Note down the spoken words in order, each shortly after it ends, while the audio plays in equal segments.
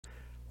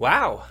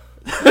Wow.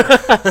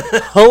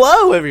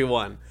 Hello,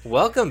 everyone.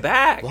 Welcome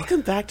back.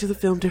 Welcome back to the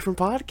Film Different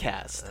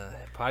podcast.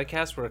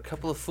 Podcast where a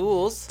couple of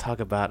fools Talk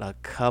about a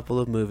couple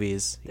of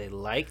movies they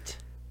liked.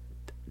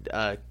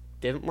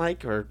 didn't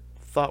like or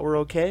thought were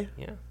okay.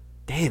 Yeah.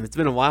 Damn, it's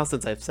been a while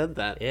since I've said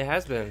that. It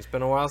has been. It's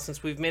been a while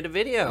since we've made a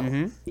video.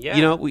 Mm-hmm. Yeah.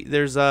 You know,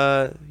 there's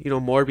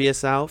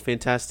Morbius out,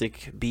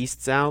 Fantastic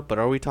Beasts out, but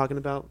are we talking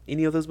about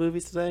any of those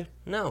movies today?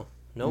 No,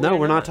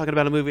 we're not talking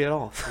about a movie at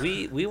all.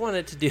 We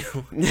wanted to do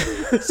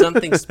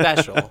something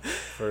special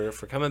for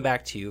coming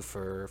back to you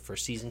for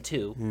season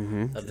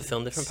 2 of the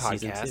Film Different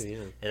podcast, Season 2, yeah.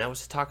 and that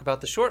was to talk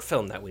about the short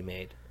film that we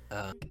made.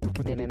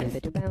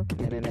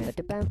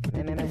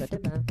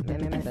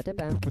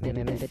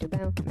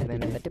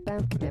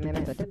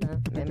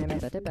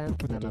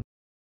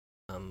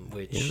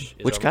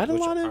 Which got a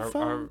lot of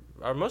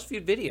our most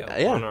viewed video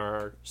yeah. on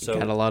our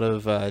got a lot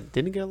of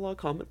didn't get a lot of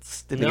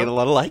comments, didn't No. get a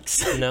lot of likes,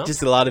 No.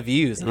 just a lot of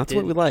views, and It that's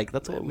what we didn't. like.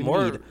 That's what we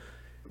need.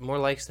 More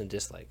likes than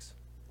dislikes.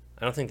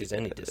 I don't think there's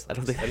any dislikes. I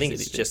think think there's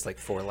it's anything. just like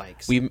 4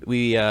 likes.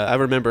 I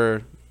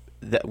remember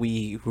that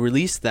we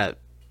released that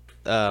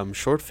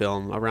short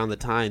film around the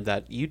time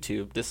that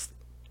YouTube just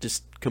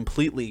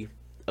completely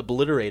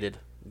obliterated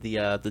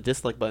the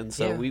dislike button.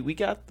 So Yeah. we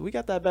got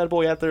that bad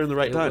boy out there in the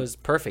right It time. was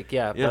perfect,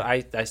 yeah. Yeah.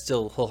 But I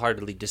still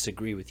wholeheartedly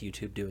disagree with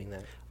YouTube doing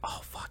that. Oh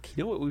fuck!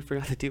 You know what we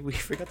forgot to do? We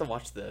forgot to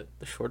watch the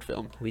short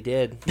film We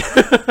did.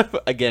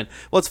 again.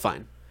 Well, it's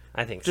fine.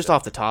 I think Just so.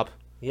 off the top,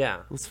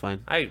 Yeah. it's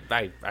fine. I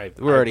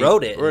already-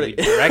 wrote it. we're And we already-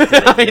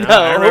 directed it. I you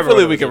know. remember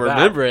Hopefully what we it can was about.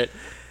 remember it.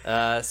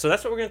 So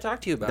that's what we're going to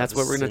talk to you about. That's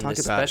what we're gonna In talk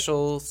the about.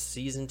 special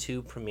season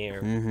 2 premiere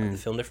of the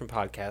Film Different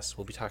podcast.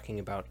 We'll be talking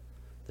about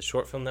the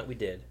short film that we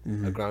did,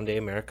 A Grande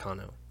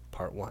Americano,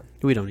 Part 1.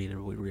 We don't need to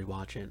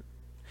rewatch it.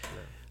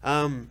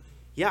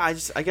 Yeah,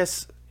 I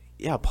guess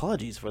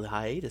apologies for the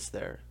hiatus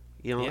there.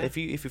 You know, Yeah. if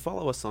you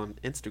follow us on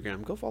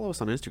Instagram, go follow us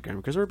on Instagram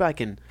because we're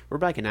back in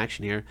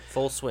action here,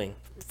 Full swing.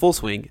 full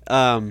swing.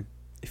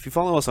 If you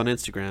follow us on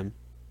Instagram,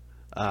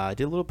 I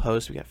did a little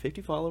post. We got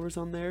 50 followers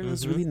on there. It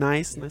was really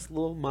nice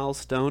little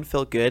milestone.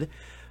 Felt good.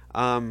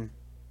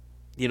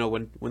 You know,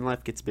 when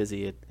life gets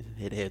busy, it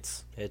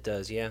hits, It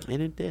does, yeah.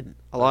 and it did.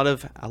 A lot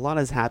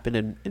has happened,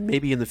 and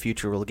maybe in the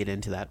future we'll get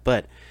into that.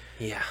 But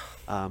Yeah.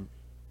 I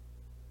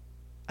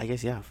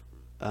guess it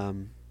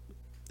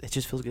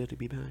just feels good to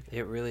be back.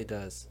 It really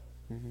does.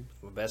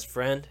 My best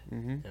friend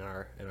and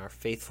our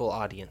faithful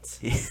audience.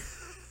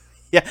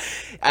 Yeah,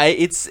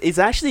 it's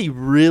actually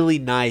really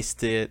nice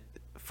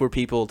for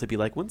people to be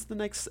like, when's the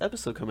next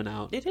episode coming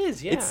out? It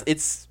is, yeah.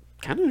 It's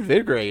kind of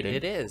invigorating.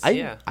 It is,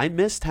 I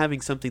missed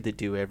having something to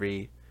do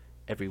every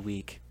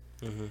week.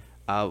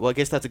 Well, I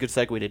guess that's a good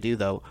segue to do,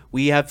 though.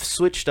 We have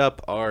switched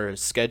up our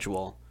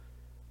schedule.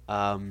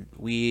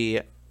 We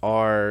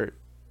are...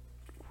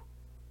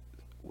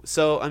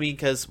 So, I mean,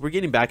 because we're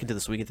getting back into the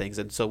swing of things,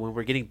 and so when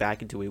we're getting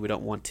back into it, we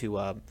don't want to,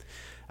 I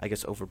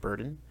guess,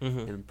 overburden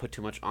and put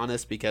too much on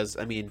us, because,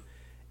 I mean,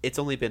 it's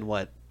only been,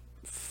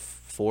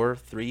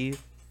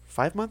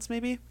 5 months,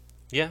 maybe?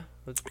 Yeah.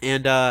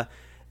 And, I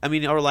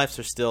mean, our lives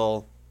are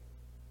still...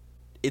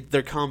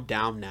 they're calmed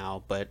down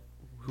now, but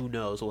who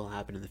knows what will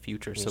happen in the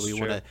future, so we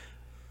want to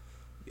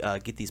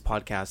get these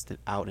podcasts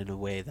out in a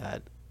way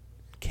that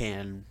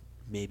can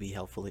maybe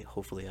hopefully,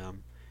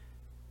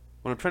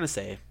 what I'm trying to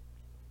say...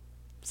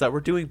 So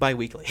we're doing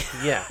bi-weekly.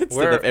 Yeah.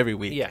 Instead of every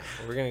week. Yeah.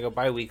 We're going to go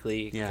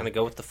bi-weekly, Yeah. kind of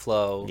go with the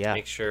flow, Yeah.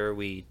 make sure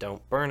we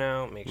don't burn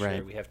out, make sure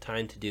Right. we have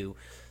time to do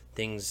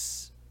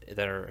things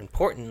that are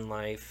important in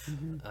life,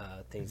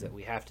 things that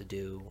we have to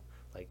do,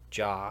 like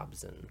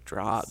jobs and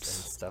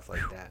stuff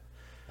like that.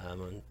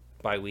 And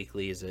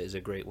bi-weekly is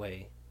a great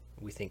way,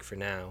 we think, for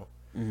now,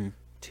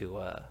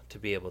 to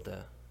be able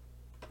to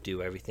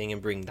do everything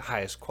and bring the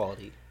highest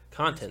quality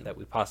content that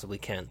we possibly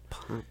can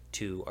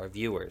to our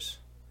viewers.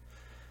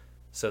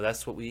 So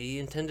that's what we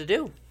intend to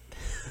do.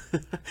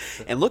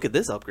 And look at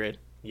this upgrade.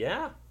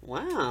 Yeah.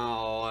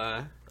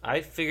 Wow.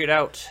 I figured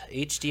out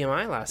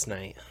HDMI last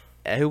night.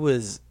 It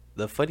was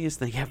the funniest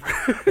thing ever.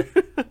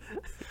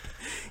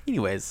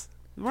 Anyways,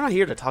 we're not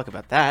here to talk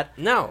about that.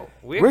 No.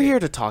 We're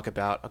here to talk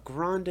about A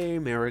Grande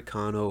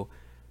Americano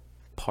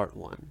Part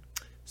 1.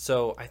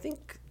 So I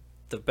think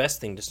the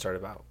best thing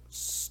to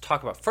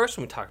talk about first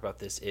when we talk about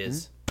this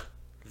is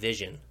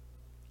vision.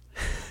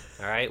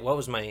 All right? What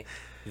was my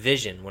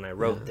vision when I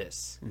wrote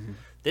this?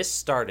 This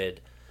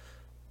started...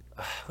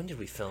 when did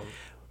we film?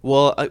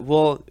 Well, I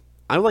would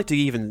like to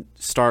even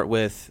start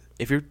with,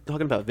 if you're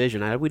talking about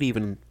vision, I would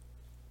even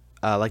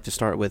like to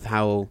start with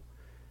how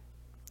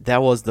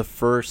that was the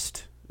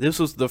first... This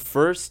was the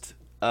first,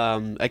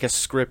 I guess,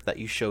 script that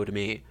you showed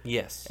me.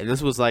 Yes. And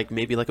this was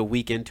maybe a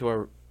week into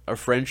our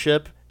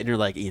friendship, and you're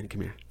like, Ian,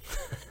 come here.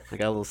 I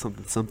got a little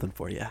something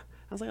for you. I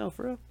was like, oh,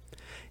 for real?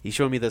 You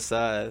showed me this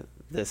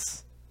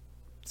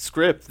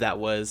script that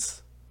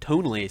was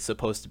tonally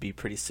supposed to be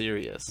pretty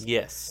serious.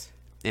 Yes.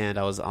 And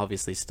I was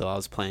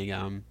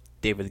playing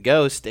David the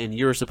Ghost, and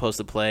you were supposed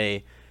to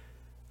play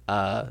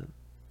the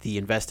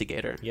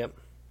investigator. Yep.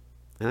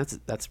 And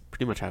that's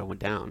pretty much how it went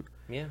down.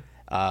 Yeah.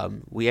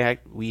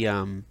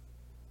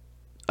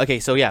 Okay,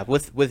 so yeah,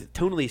 with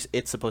tonally,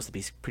 it's supposed to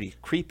be pretty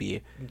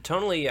creepy.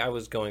 Tonally, I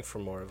was going for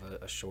more of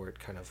a short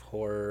kind of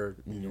horror,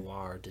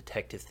 noir,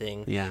 detective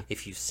thing. Yeah.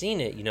 If you've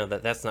seen it, you know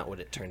that's not what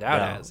it turned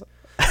out as.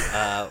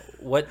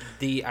 What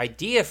the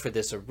idea for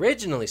this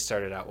originally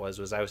started out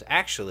was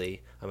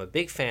I'm a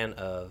big fan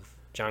of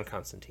John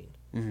Constantine,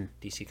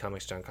 DC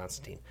Comics John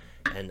Constantine,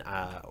 and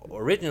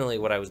originally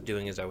what I was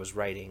doing is I was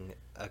writing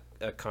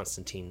a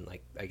Constantine,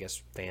 like, I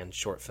guess, fan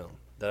short film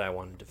that I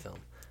wanted to film.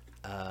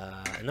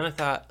 And then I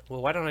thought,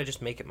 well, why don't I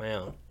just make it my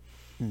own?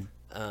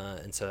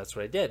 And so that's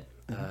what I did,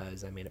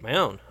 is I made it my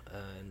own.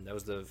 And that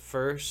was the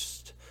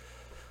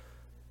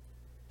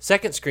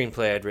second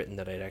screenplay I'd written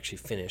that I'd actually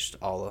finished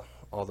all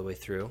the way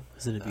through.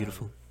 Isn't it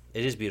beautiful?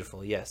 It is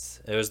beautiful,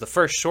 yes. It was the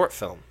first short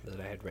film that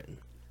I had written.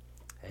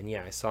 And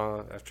yeah, I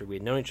saw, after we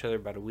had known each other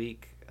about a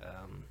week,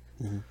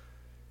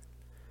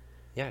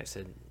 yeah, I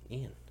said,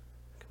 Ian,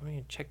 come on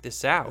and check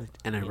this out.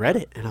 And I read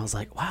it, and I was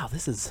like, wow,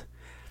 this is...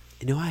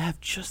 I have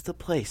just the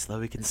place that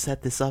we can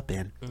set this up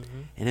in,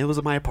 and it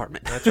was my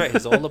apartment. That's right,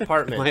 his old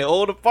apartment. My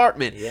old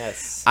apartment.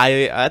 Yes.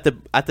 At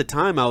the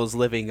time I was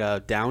living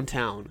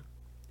downtown,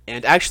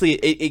 and actually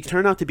it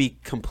turned out to be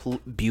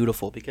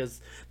beautiful,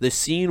 because the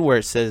scene where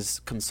it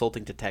says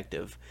consulting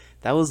detective,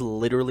 that was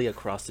literally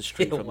across the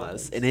street from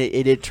us, and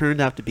it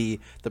turned out to be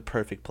the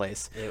perfect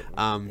place. It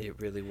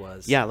really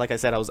was. Yeah, like I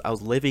said, I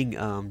was living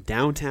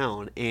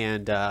downtown,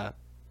 and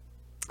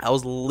I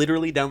was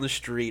literally down the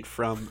street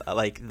from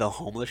like the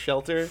homeless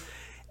shelter,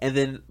 and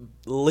then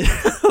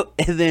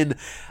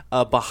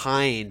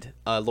behind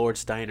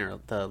Lord's Diner,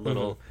 the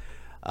little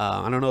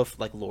I don't know if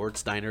like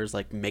Lord's Diner is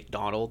like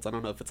McDonald's. I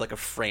don't know if it's like a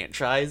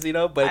franchise,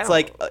 but it's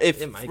like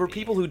for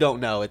people who don't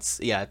know,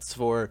 it's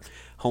for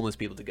homeless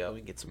people to go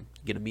and get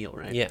a meal,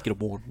 right? Yeah. Get a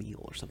warm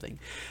meal or something.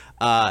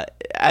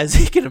 As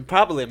you can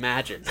probably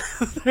imagine,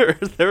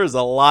 there was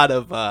a lot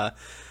of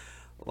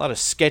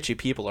sketchy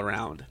people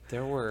around.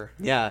 There were.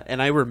 Yeah,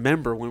 and I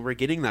remember when we were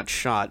getting that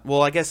shot.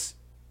 Well, I guess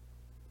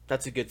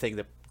that's a good thing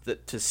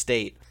to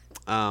state.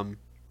 Here, I'm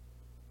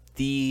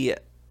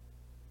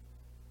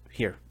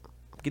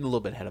getting a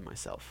little bit ahead of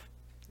myself,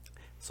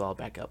 so I'll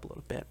back up a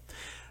little bit.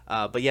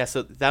 But yeah,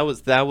 so that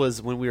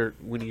was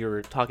when you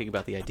were talking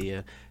about the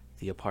idea.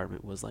 The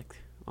apartment was like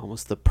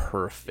almost the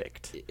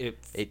perfect.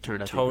 It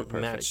turned out to be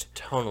perfect. Matched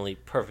tonally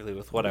perfectly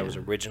with what I was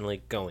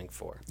originally going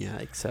for. Yeah,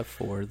 except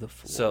for the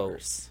So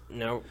floors.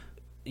 now,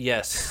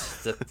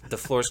 yes, the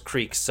floors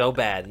creak so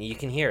bad, and you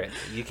can hear it.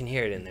 You can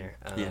hear it in there.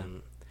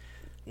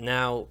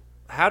 Now,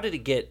 how did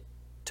it get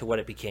to what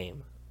it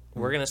became?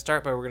 We're going to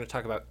talk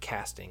about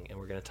casting, and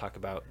we're going to talk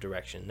about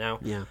direction. Now,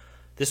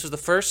 this was the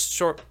first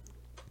short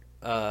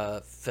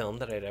film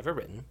that I'd ever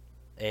written,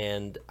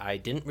 and I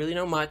didn't really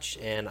know much,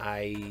 and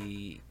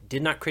I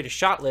did not create a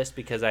shot list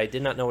because I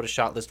did not know what a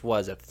shot list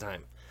was at the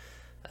time.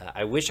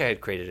 I wish I had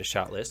created a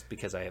shot list,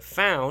 because I have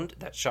found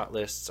that shot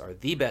lists are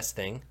the best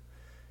thing.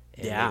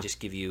 And they just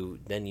give you,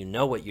 then you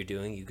know what you're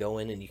doing. You go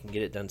in and you can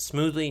get it done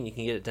smoothly, and you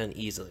can get it done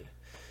easily.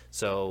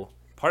 So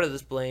part of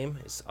this blame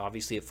is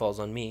obviously it falls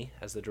on me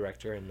as the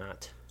director and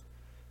not...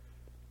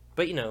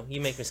 But,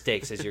 you make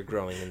mistakes as you're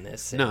growing in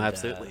this. No,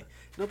 absolutely.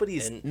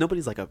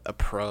 Nobody's like a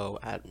pro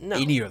at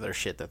any of their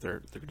shit that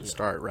they're going to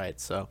start,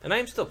 right? So, and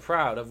I'm still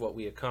proud of what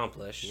we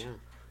accomplished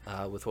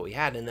with what we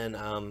had. And then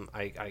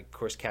I of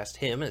course cast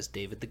him as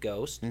David the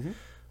Ghost.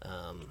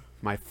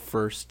 My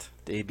first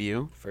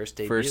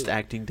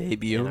acting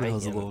debut. That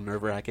was a little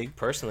nerve-wracking.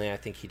 Personally, I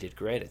think he did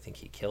great. I think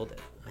he killed it.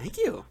 Thank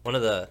you. One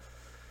of the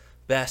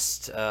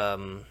best...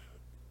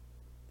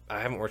 I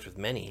haven't worked with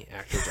many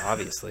actors,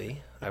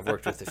 obviously. I've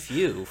worked with a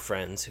few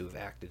friends who've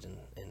acted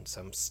in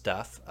some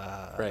stuff.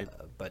 Right.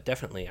 But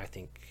definitely, I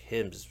think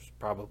his was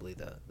probably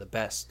the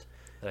best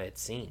that I had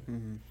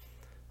seen.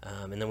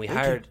 And then we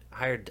hired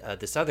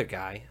this other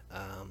guy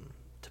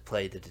to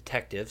play the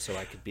detective, so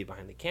I could be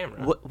behind the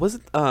camera. What was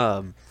it?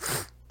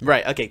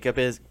 Right. Okay.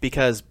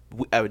 Because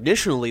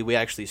initially we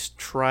actually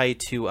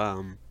tried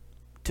to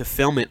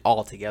film it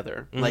all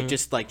together, like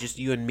just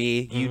you and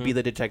me. You'd be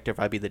the detective,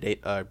 I'd be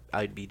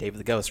David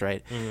the Ghost,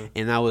 right?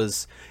 And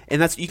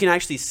that's you can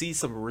actually see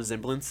some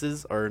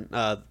resemblances, or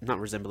not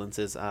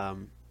resemblances.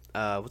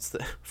 What's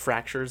the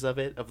fractures of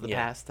the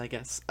past, I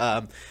guess.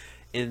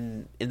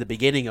 In the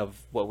beginning of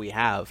what we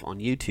have on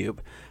YouTube,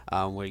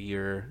 where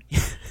you're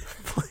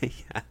when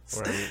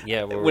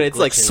it's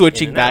like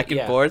switching back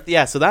and forth.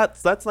 Yeah, so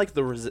that's like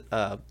the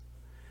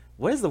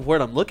what is the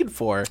word I'm looking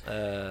for?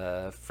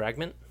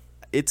 Fragment.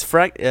 It's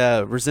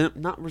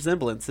not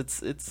resemblance.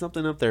 It's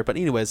something up there. But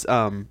anyways,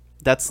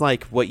 that's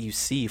like what you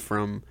see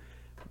from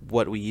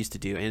what we used to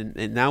do,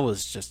 and that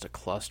was just a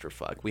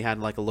clusterfuck. We had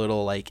like a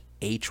little like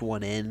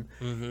H1N.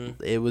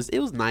 It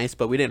was nice,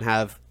 but we didn't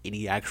have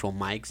any actual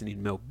mics, any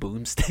no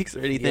boomsticks or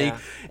anything.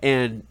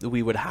 And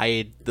we would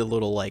hide the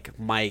little like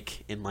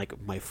mic in like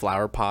my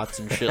flower pots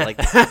and shit like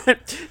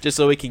that, just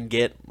so we can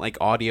get like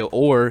audio.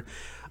 Or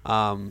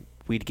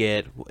we'd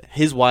get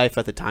his wife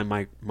at the time,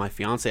 my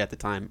fiance at the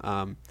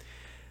time.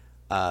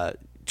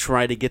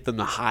 Try to get them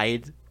to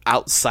hide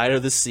outside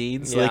of the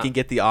scene so they can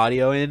get the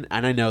audio in.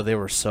 And I know they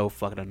were so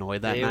fucking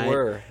annoyed that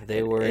night.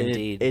 They were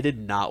indeed. It did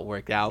not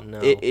work out. No.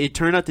 It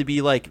turned out to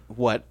be like,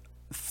 what,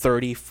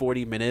 30,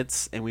 40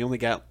 minutes, and we only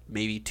got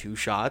maybe 2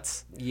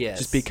 shots. Yes.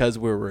 Just because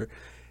we were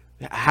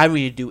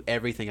having to do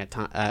everything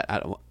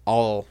at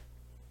all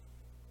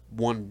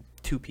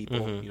 2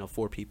 people,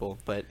 4 people.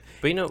 But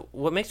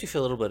what makes me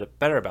feel a little bit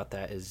better about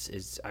that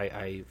is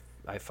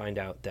I find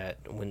out that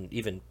when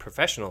even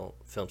professional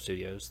film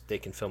studios, they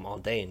can film all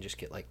day and just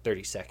get like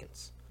 30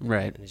 seconds.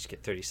 Right. And just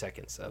get 30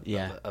 seconds of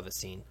a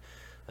scene.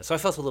 So I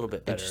felt a little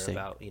bit better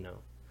about,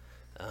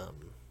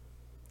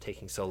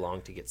 taking so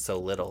long to get so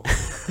little.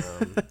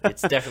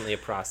 It's definitely a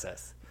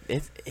process.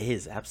 It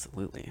is,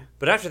 absolutely.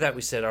 But after that,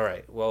 we said, all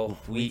right, well,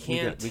 we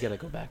can't. We got to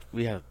go back.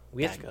 We have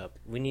back up.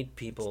 We need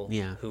people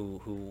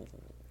who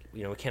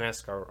we can't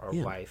ask our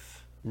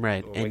wife.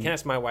 Right. We can't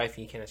ask my wife,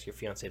 and you can't ask your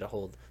fiance to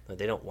hold. No,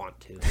 they don't want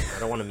to. I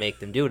don't want to make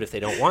them do it if they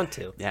don't want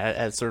to. Yeah,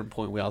 at a certain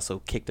point, we also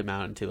kicked them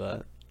out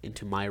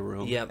into my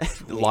room. Yep.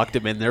 Locked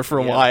him in there for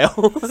a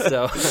while.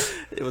 So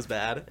it was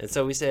bad. And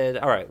so we said,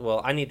 all right, well,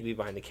 I need to be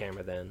behind the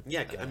camera then.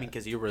 Yeah, I mean,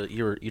 because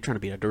you're trying to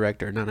be a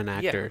director, not an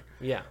actor.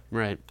 Yeah.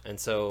 Right. And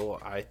so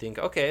I think,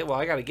 okay, well,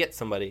 I got to get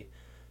somebody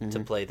to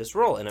play this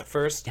role. And at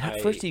first,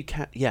 you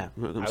can't. Yeah,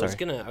 I'm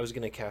sorry. I was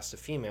gonna cast a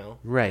female.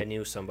 Right. I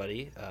knew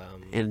somebody.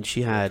 And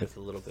she had a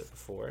little bit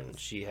before, and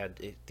she had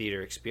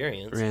theater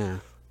experience. Yeah.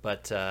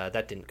 But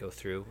that didn't go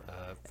through.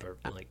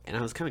 And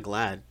I was kind of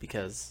glad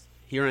because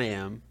here I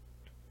am,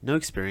 no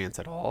experience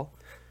at all,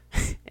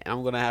 and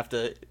I'm gonna have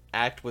to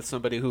act with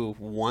somebody who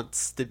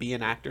wants to be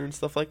an actor and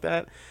stuff like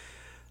that.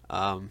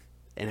 And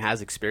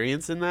has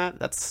experience in that.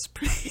 That's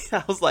pretty.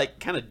 I was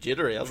like kind of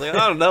jittery. I was like,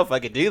 I don't know if I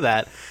could do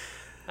that.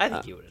 I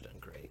think you would have done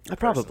great.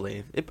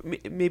 Probably.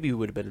 Maybe we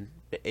would have been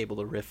able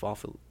to riff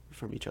off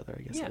from each other,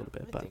 I guess, a little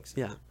bit. But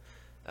so.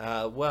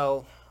 Yeah.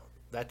 Well,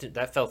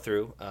 that fell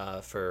through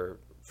for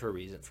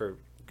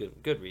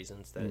good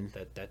reasons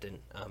that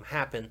didn't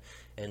happen,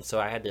 and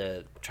so I had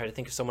to try to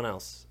think of someone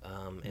else.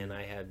 And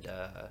I had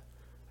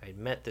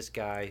met this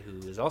guy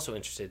who was also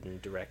interested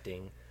in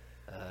directing,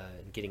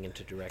 getting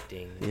into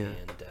directing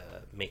and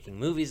making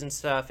movies and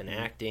stuff and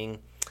acting,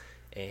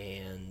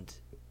 and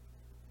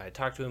I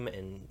talked to him,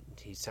 and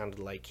he sounded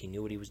like he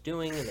knew what he was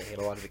doing, and that he had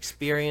a lot of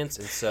experience.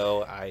 And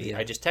so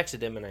I just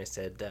texted him, and I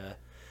said, "Do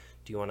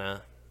you want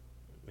to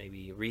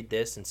maybe read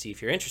this and see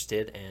if you're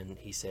interested?" And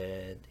he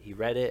said he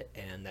read it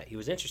and that he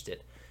was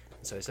interested.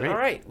 And so I said, "All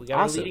right, we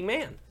got a leading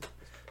man."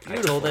 Beautiful.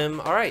 I told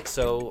him, "All right,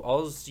 so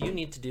all you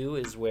need to do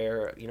is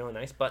wear, a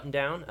nice button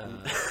down,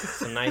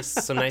 some nice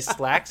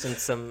slacks, and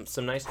some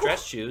nice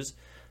dress shoes.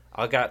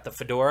 I got the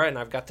fedora and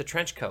I've got the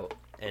trench coat."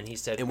 And he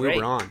said, and great.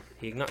 We were on.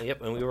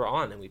 And we were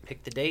on, and we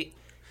picked the date,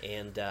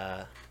 and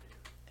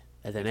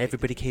then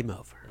everybody came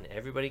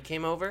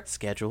over.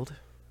 Scheduled.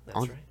 That's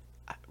right.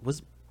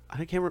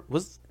 I can't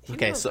remember.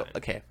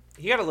 Okay.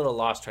 He got a little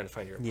lost trying to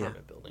find your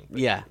apartment building.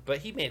 But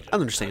he made it.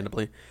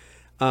 Understandably.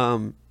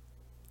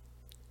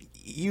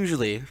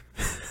 Usually,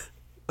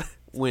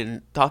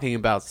 when talking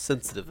about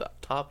sensitive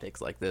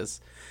topics like this,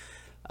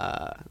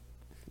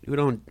 we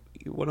don't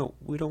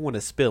want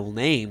to spill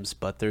names,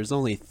 but there's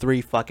only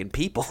 3 fucking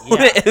people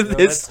in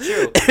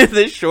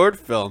this short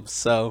film.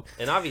 So,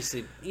 and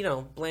obviously,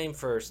 blame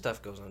for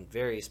stuff goes on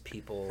various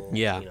people.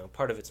 Yeah.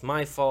 Part of it's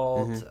my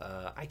fault.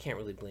 I can't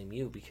really blame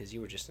you because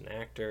you were just an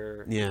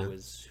actor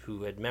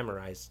who had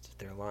memorized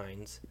their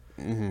lines.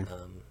 And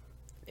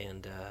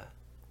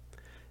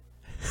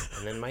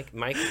then Mike.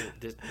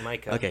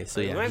 Okay,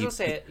 so you might as well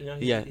say it.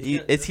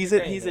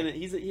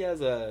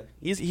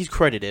 He's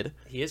credited.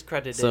 He is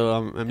credited.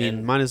 So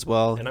might as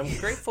well. And I'm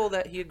grateful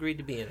that he agreed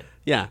to be in it.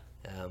 Yeah.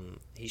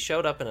 He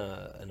showed up in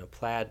a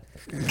plaid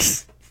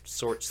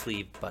short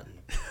sleeve button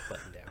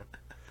down.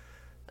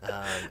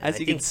 As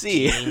you can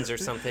see, jeans or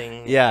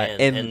something. Yeah,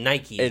 and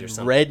Nikes and or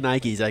something. Red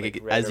Nikes,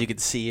 as you can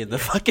see in the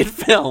fucking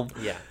film.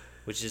 Yeah,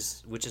 which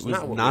is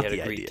not what we had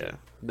agreed to.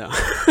 No.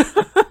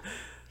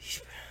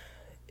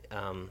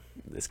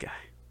 This guy.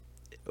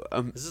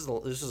 This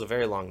was a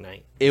very long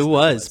night. It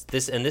was.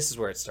 This is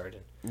where it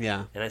started.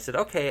 Yeah. And I said,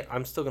 okay,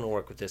 I'm still going to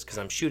work with this because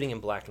I'm shooting in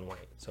black and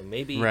white. So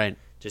maybe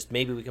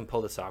we can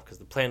pull this off because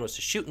the plan was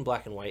to shoot in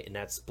black and white and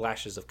add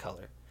splashes of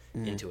color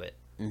into it.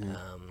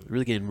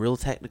 Really getting real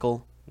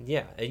technical.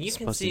 Yeah, and you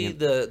can see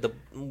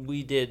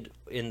we did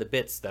in the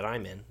bits that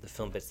I'm in, the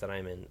film bits that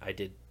I'm in, I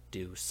did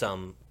do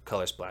some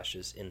color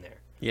splashes in there.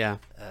 Yeah.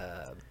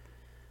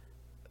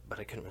 But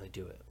I couldn't really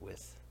do it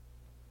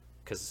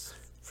because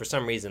for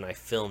some reason I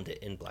filmed it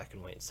in black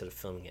and white instead of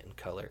filming it in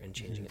color and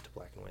changing it to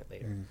black and white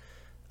later.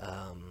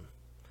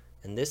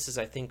 And this is,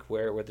 I think,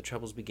 where the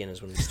troubles begin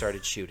is when we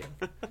started shooting.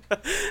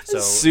 So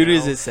as soon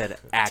as it said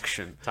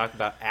action. Talk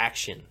about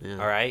action,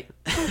 all right?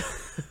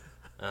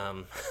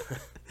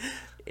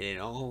 It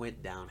all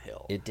went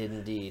downhill. It did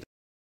indeed.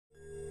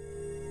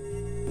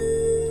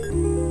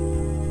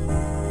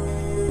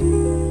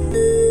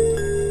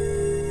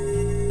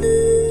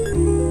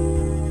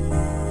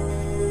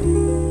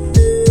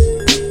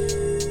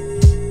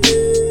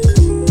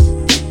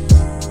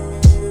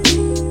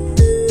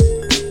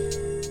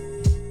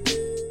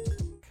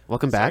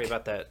 welcome back. Sorry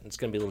about that. It's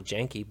gonna be a little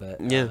janky,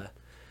 but yeah.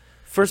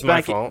 First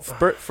back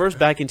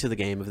into the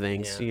game of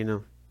things. Yeah. You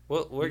know.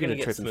 Well, we're gonna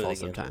get trip smooth and fall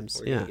again. sometimes.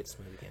 We're gonna get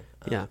smooth again.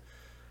 Yeah.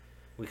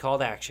 We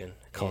called action.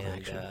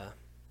 Action.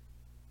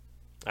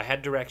 I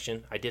had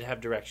direction. I did have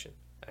direction.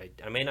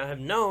 I may not have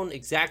known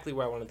exactly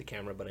where I wanted the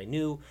camera, but I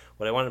knew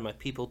what I wanted my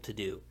people to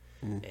do.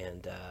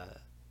 And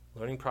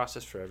learning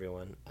process for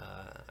everyone.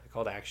 I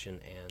called action,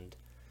 and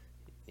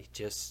it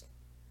just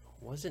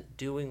wasn't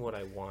doing what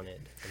I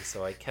wanted, and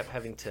so I kept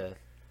having to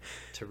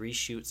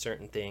reshoot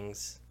certain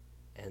things,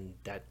 and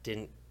that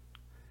didn't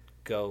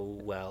go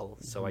well.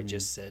 So I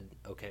just said,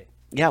 okay.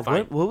 Yeah.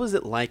 fine. What was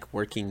it like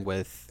working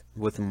with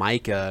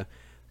Micah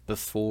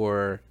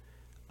before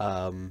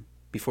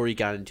you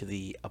got into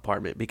the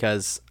apartment?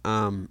 Because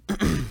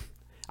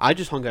I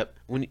just hung up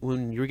when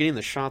you were getting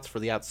the shots for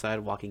the outside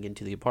walking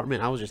into the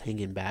apartment. I was just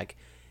hanging back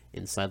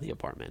inside the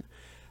apartment.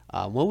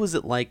 What was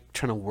it like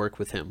trying to work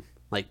with him,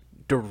 like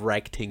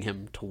directing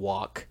him to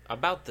walk?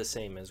 About the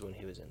same as when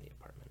he was in the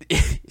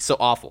apartment. So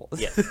awful.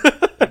 Yes,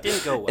 it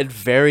didn't go well. And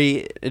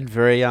very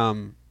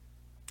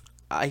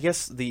I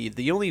guess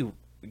the only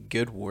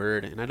good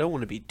word, and I don't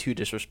want to be too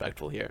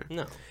disrespectful here,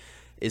 No,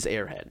 is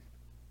airhead.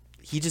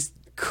 He just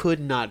could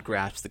not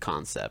grasp the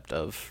concept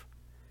of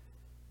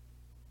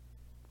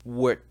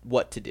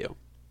what to do,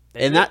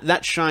 and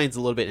that shines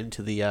a little bit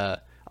into the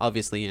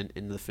obviously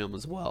in the film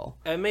as well.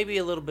 Maybe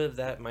a little bit of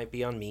that might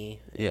be on me.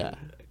 Yeah,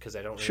 because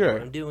I don't really know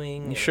what I'm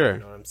doing. I don't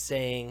know what I'm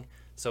saying,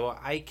 so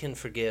I can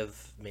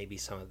forgive maybe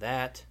some of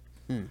that.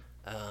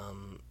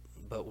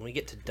 But when we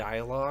get to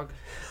dialogue,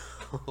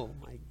 oh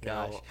my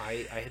gosh,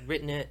 I had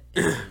written it,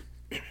 and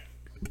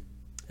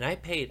I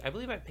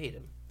believe I paid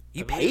him.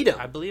 You paid him?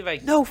 I believe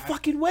I... No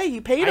fucking way.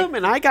 You paid him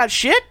and I got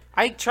shit?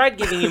 I tried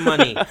giving you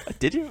money.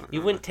 Did you?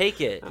 You wouldn't take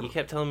it. You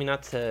kept telling me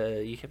not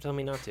to.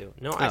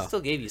 No, I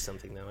still gave you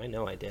something, though. I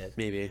know I did.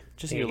 Maybe.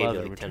 Just I your gave love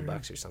you like return.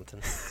 $10 or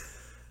something.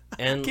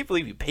 And I can't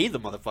believe you paid the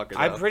motherfucker, though.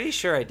 I'm pretty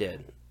sure I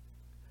did.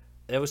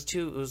 It was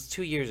 2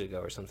 years ago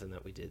or something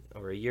that we did,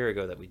 or a year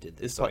ago that we did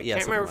this. So I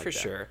can't remember for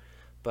sure.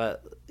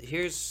 But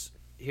here's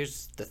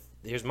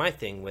my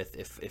thing with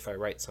if I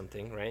write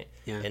something, right?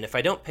 Yeah. And if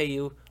I don't pay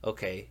you,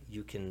 okay,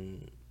 you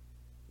can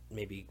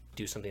maybe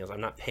do something else.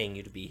 I'm not paying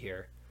you to be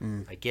here.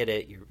 I get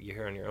it. You're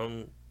here on your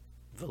own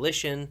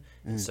volition,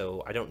 and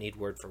so I don't need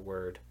word for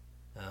word.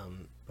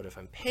 But if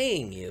I'm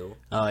paying you,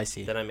 I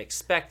see. Then I'm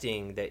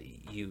expecting that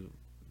you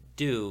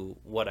do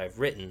what I've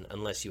written,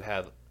 unless you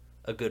have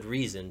a good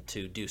reason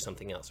to do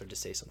something else or to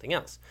say something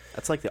else.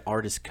 That's like the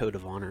artist code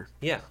of honor.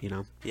 Yeah. You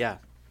know? Yeah.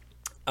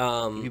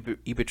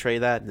 You betray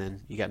that, and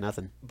then you got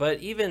nothing. But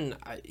even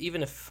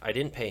if I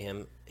didn't pay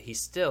him, he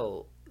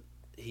still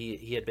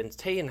he had been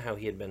saying how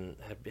he had been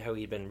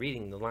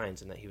reading the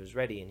lines and that he was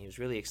ready and he was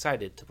really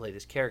excited to play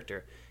this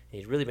character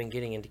and he'd really been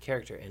getting into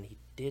character and he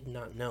did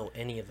not know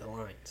any of the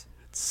lines.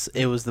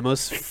 It was the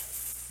most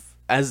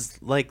as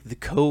like the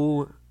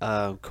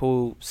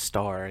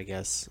co-star, I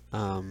guess,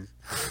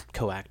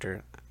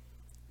 co-actor.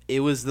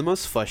 It was the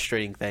most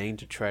frustrating thing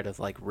to try to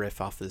like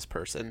riff off this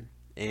person.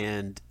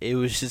 And it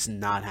was just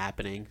not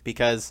happening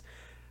because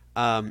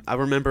I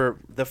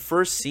remember the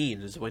first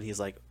scene is when he's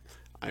like,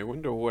 I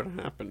wonder what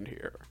happened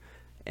here.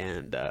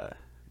 And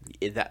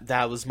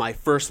that was my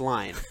first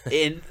line.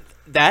 And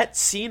that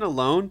scene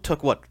alone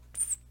took,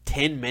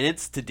 10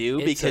 minutes to do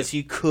because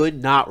he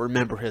could not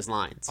remember his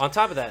lines. On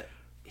top of that,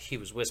 he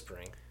was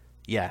whispering.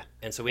 Yeah.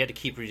 And so we had to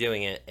keep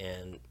redoing it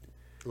and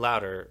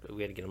louder.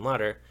 We had to get him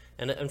louder.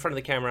 And in front of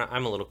the camera,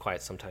 I'm a little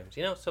quiet sometimes,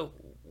 so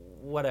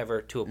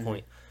whatever, to a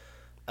point.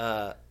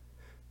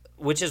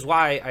 Which is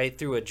why I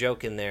threw a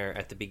joke in there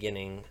at the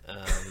beginning,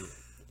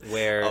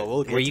 where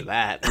we'll get to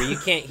that. where you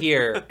can't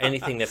hear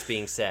anything that's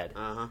being said,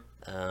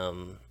 Uh-huh.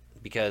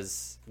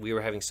 Because we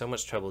were having so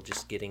much trouble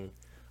just getting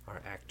our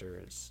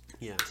actors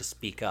to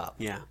speak up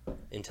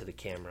into the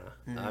camera.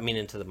 I mean,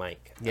 into the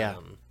mic. Yeah.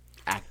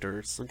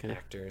 Actors. Okay.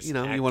 Actors.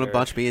 You want to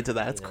bunch me into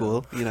that? It's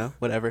cool.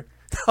 Whatever.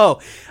 Oh.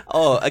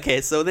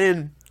 Okay. So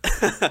then,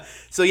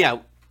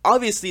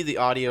 obviously the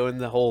audio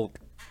and the whole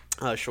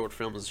short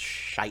film is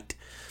shite.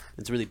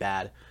 It's really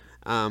bad.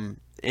 And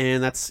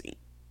that's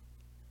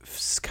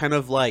kind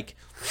of like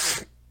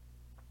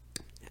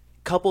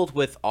coupled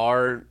with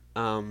our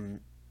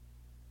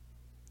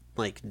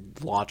like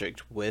logic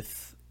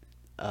with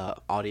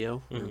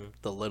audio,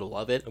 the little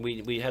of it.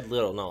 We had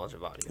little knowledge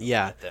of audio.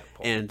 Yeah. At that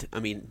point. And I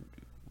mean,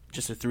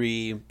 just a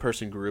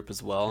 3-person group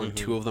as well, and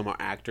 2 of them are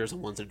actors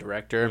and one's a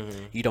director.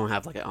 You don't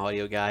have like an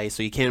audio guy,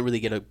 so you can't really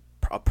get a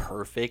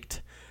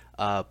perfect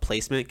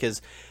placement,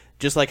 because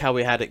just like how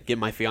we had to get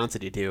my fiance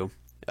to do,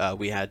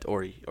 we had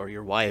or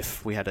your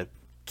wife, we had to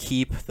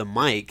keep the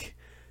mic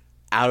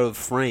out of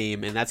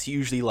frame, and that's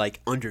usually like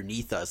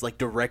underneath us, like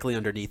directly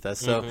underneath us.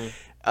 So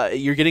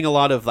you're getting a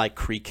lot of like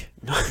creak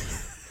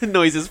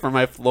noises from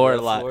my floor.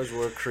 The a lot. Floors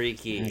were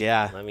creaky.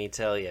 Yeah, let me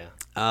tell you.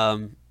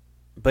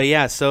 But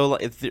yeah, so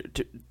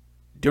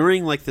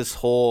during like this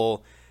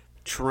whole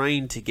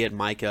trying to get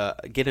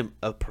him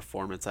a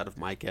performance out of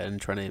Micah and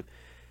trying to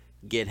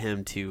get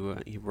him to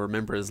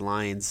remember his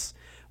lines,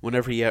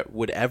 whenever he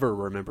would ever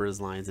remember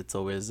his lines, it's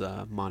always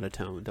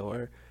monotoned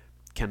or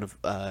kind of,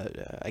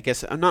 I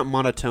guess, not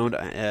monotoned.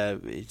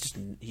 It's just,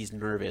 he's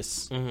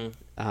nervous. And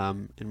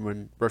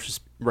when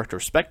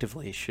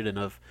retrospectively, he shouldn't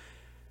have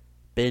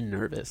been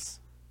nervous,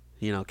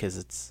 because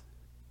it's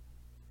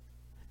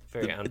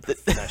very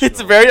unprofessional.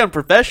 It's very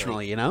unprofessional,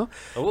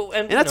 Well,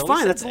 and that's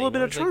fine. That's a little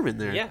bit of charm in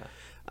there. Yeah.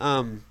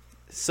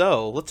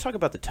 So let's talk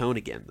about the tone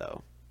again,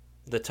 though.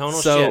 The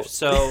tonal shift.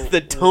 So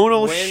the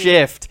tonal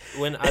shift.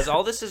 As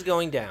all this is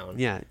going down,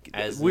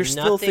 we're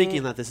still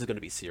thinking that this is going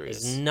to be serious.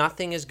 As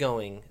nothing is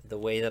going the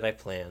way that I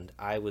planned,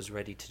 I was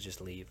ready to just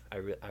leave.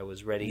 I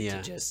was ready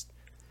to just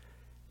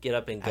get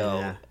up and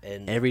go.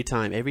 And every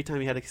time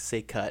you had to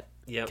say cut,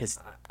 because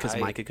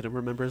Micah couldn't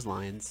remember his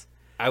lines.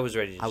 I was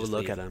ready to I would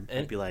look at him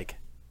and be like,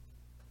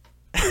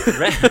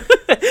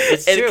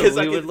 it's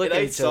true. We would look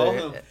at each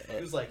other.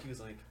 He was like.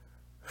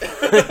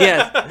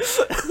 Yeah. I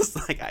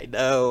was like, I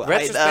know.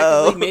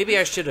 Retrospectively, maybe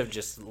I should have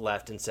just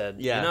left and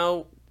said,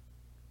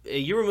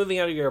 you were moving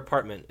out of your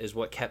apartment is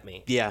what kept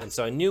me. Yeah. And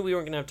so I knew we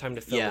weren't going to have time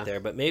to film it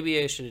there, but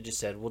maybe I should have just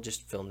said, we'll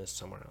just film this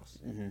somewhere else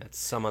at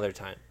some other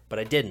time. But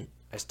I didn't.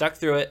 I stuck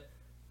through it.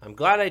 I'm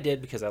glad I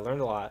did because I learned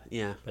a lot.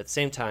 Yeah. But at the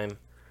same time,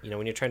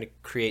 when you're trying to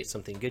create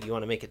something good, you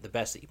want to make it the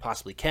best that you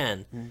possibly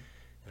can. And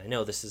I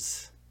know this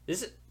is,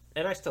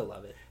 and I still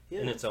love it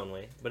in its own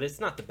way, but it's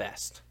not the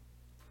best.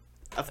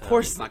 Of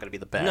course, it's not going to be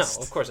the best.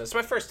 No, of course, it's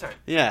my first time.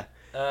 Yeah,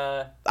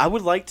 I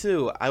would like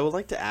to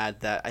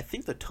add that I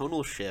think the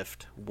tonal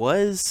shift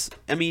was,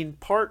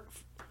 part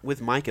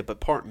with Micah,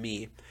 but part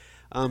me,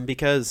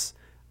 because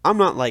I'm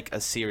not like a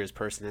serious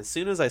person. As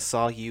soon as I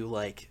saw you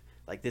like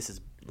this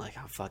is like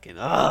I'm fucking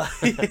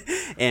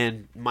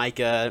and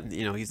Micah,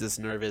 he's just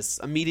nervous.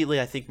 Immediately,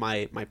 I think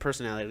my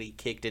personality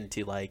kicked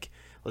into like,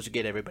 let's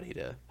get everybody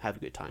to have a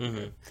good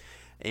time.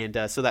 And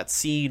so that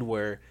scene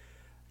where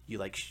you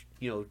like.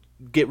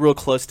 Get real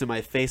close to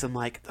my face. I'm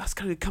like, that's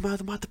gonna come out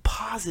of my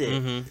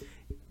deposit.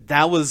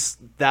 That was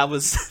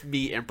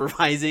me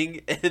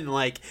improvising and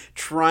like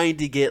trying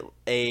to be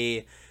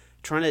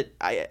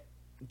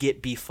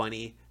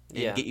funny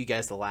and get you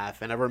guys to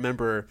laugh. And I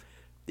remember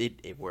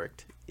it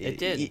worked. It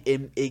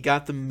did. It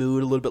got the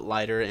mood a little bit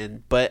lighter,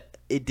 but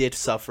it did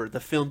suffer. The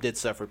film did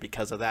suffer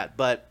because of that.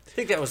 But I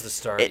think that was the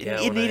start.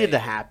 It needed to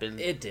happen.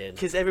 It did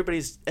because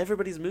everybody's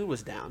mood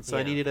was down. So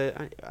I needed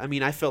to.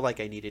 I felt like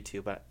I needed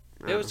to, but.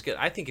 It was good.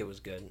 I think it was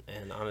good,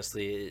 and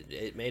honestly,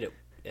 it made it.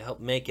 It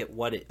helped make it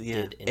what it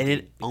did, and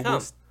it become,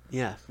 almost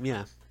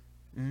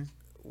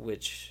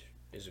which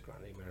is A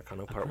Grande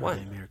Americano Part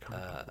 1.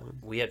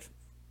 We had.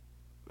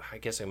 I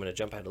guess I'm going to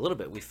jump ahead a little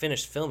bit. We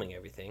finished filming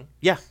everything.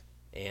 Yeah,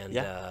 and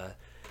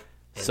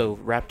so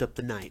wrapped up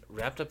the night.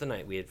 We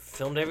had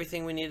filmed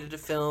everything we needed to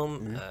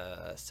film.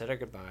 Said our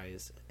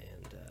goodbyes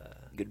and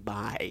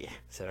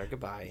said our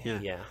goodbye.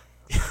 Yeah.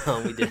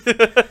 We did,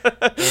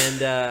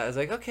 and I was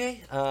like,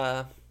 okay.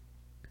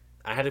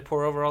 I had to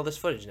pour over all this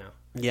footage now.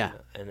 Yeah.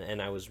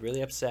 And I was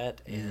really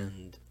upset,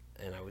 and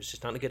I was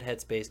just not in a good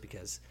headspace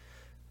because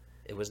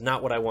it was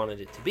not what I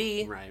wanted it to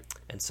be. Right.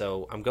 And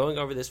so I'm going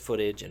over this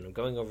footage, and I'm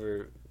going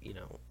over,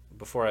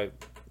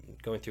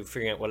 going through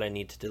figuring out what I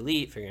need to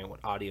delete, figuring out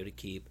what audio to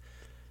keep,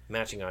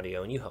 matching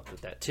audio, and you helped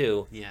with that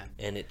too. Yeah.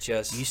 And it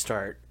just... You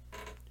start...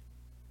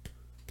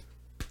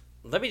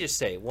 Let me just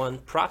say,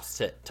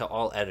 props to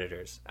all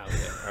editors out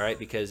there, all right?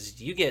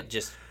 Because you get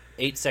just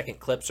 8-second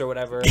clips or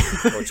whatever, or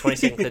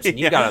 20-second clips, and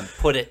you got to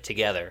put it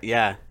together.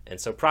 Yeah. And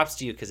so props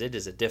to you because it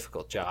is a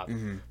difficult job.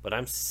 But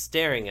I'm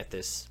staring at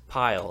this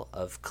pile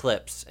of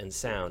clips and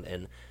sound,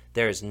 and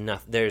there's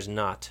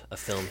not a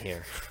film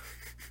here.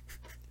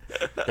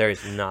 There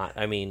is not.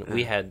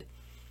 We had...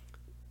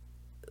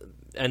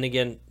 And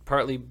again,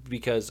 partly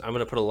because I'm going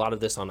to put a lot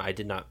of this on, I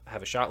did not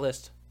have a shot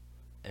list,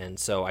 and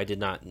so I did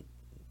not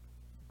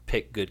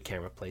pick good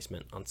camera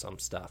placement on some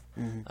stuff.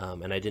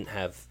 And I didn't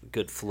have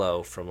good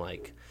flow from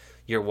like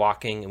you're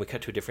walking and we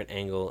cut to a different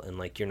angle and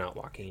like you're not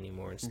walking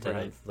anymore instead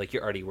of like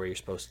you're already where you're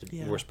supposed to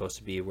be. We're supposed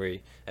to be where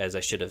as I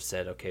should have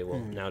said, okay, well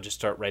now just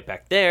start right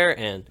back there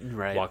and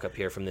walk up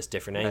here from this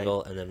different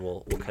angle and then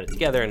we'll cut it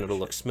together and it'll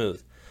look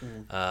smooth.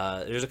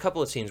 There's a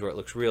couple of scenes where it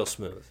looks real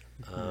smooth,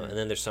 and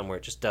then there's some where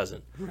it just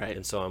doesn't. Right.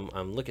 And so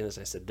I'm looking at this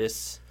and I said,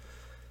 this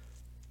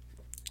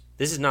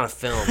is not a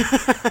film.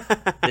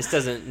 This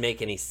doesn't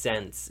make any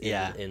sense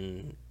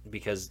in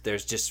because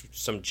there's just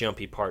some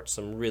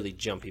really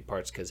jumpy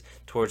parts because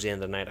towards the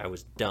end of the night I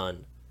was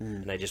done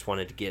and I just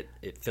wanted to get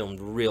it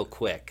filmed real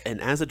quick. And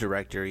as a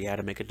director, you had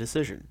to make a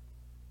decision.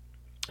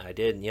 I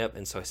did, yep.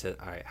 And so I said,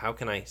 all right, how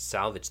can I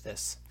salvage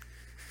this?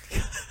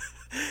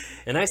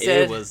 And I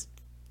said... It was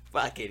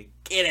fucking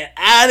get it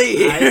out of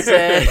here.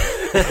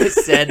 I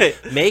said,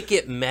 make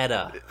it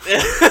meta.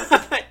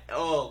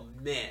 Oh,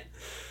 man.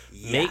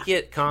 Make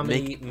it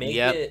comedy. Make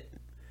it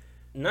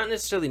not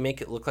necessarily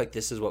make it look like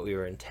this is what we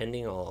were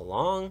intending all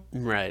along,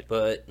 right?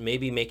 But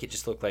maybe make it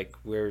just look like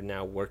we're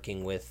now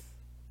working with.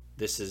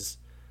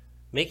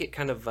 Make it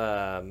kind of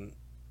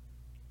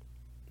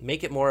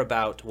make it more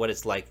about what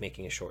it's like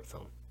making a short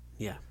film.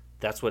 Yeah,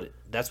 that's what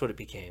it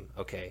became.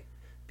 Okay,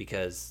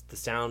 because the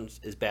sound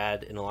is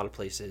bad in a lot of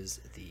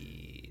places.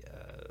 The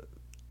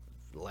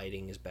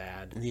lighting is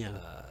bad. Yeah.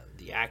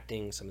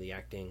 Some of the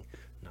acting,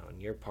 not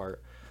on your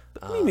part.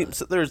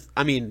 So there's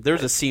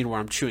a scene where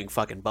I'm chewing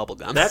fucking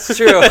bubblegum. That's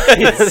true.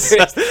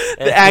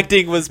 The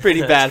acting was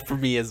pretty bad for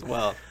me as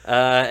well.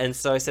 And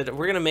so I said,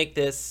 we're going to make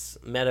this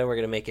meta. We're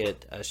going to make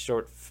it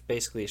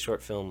basically a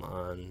short film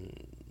on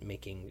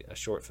making a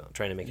short film,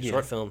 trying to make a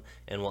short film.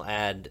 And we'll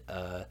add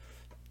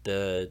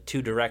the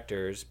two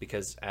directors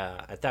because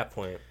at that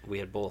point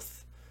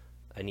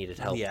I needed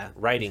help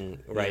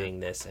writing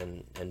this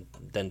and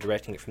then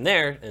directing it from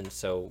there. And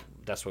so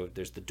that's why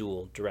there's the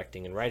dual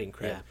directing and writing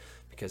credit. Yeah.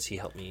 Because he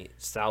helped me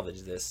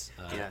salvage this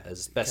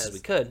as best as we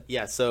could.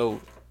 Yeah, so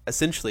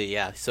essentially,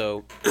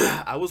 so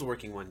I was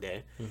working one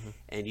day,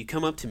 and you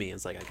come up to me and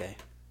it's like, okay,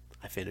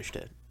 I finished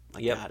it,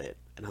 I got it,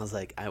 and I was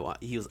like, I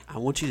want you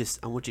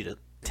to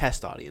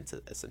test audience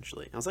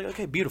essentially. I was like,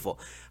 okay, beautiful.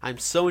 I'm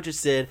so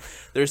interested.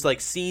 There's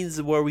like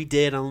scenes where we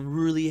did. I'm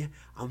really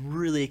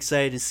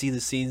excited to see the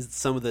scenes,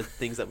 some of the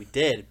things that we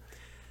did.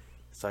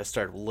 So I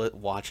started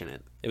watching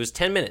it. It was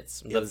 10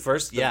 minutes. When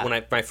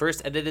my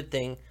first edited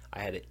thing, I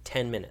had it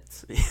 10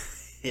 minutes.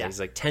 It was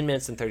like 10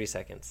 minutes and 30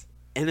 seconds.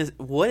 And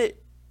what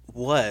it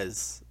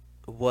was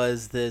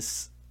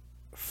this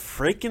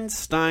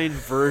Frankenstein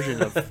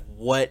version of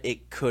what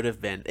it could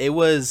have been.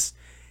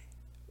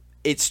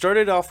 It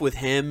started off with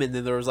him, and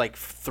then there was like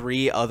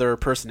 3 other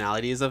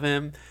personalities of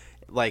him.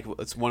 Like,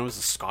 one was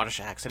a Scottish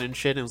accent and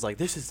shit, and it was like,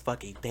 this is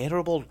fucking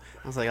terrible.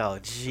 I was like, oh,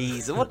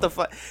 jeez, what the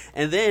fuck?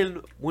 And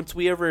then, once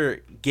we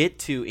ever get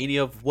to any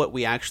of what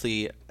we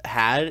actually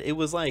had, it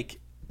was like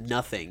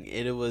nothing.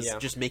 It was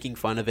just making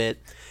fun of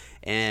it,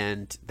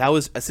 and that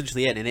was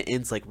essentially it, and it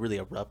ends like really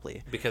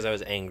abruptly. Because I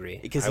was angry.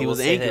 Because he was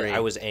angry. I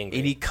was angry.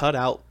 And he cut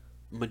out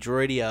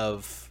majority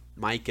of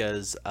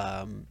Micah's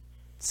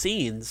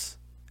scenes,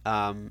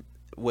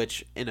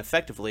 which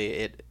ineffectively,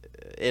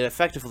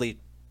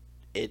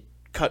 it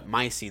cut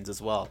my scenes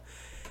as well,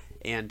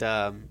 and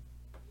I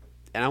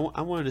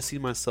wanted to see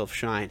myself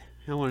shine.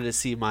 I wanted to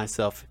see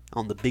myself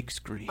on the big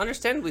screen.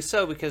 Understandably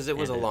so, because it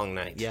was a long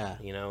night. Yeah,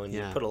 and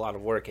you put a lot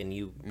of work, and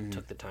you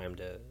took the time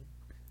to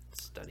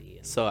study.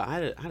 And so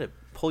I had to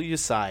pull you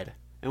aside.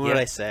 And what did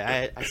I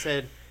say? I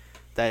said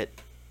that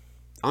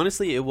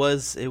honestly, it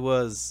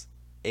was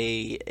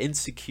a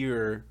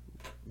insecure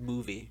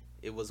movie.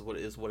 It was what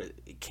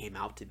it came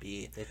out to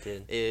be. It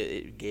did.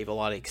 It gave a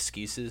lot of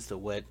excuses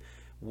to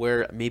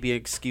where maybe an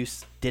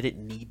excuse didn't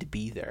need to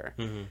be there.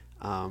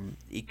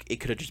 It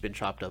could have just been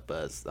chopped up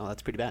as, oh,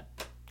 that's pretty bad,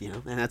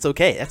 and that's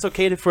okay. That's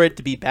okay for it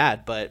to be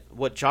bad. But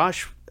what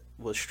Josh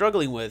was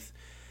struggling with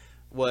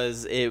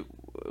was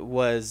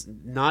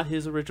not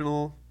his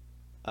original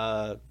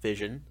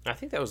vision. I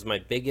think that was my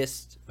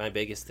biggest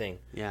thing.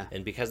 Yeah.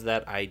 And because of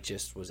that, I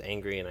just was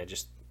angry, and I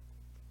just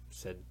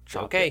said,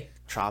 chopped it.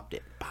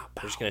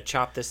 We're just gonna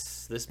chop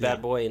this bad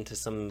boy into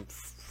some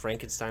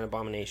Frankenstein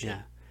abomination.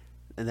 Yeah.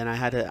 And then I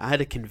had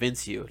to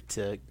convince you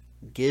to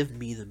give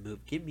me the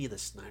move, give me the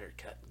Snyder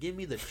cut, give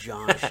me the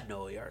Josh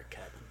Noyar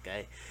cut,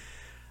 okay?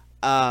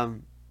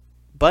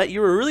 But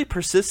you were really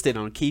persistent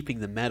on keeping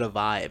the meta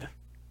vibe.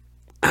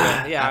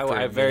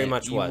 I very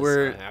much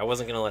was. I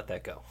wasn't gonna let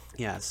that go.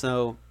 Yeah.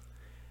 So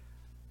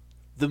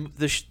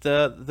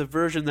the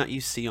version that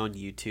you see on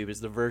YouTube is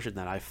the version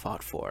that I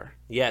fought for.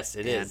 Yes,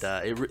 it is.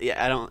 And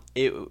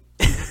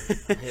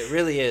it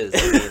really is.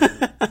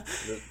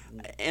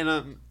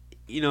 And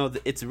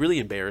it's really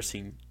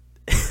embarrassing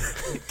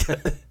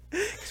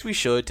because we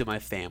show it to my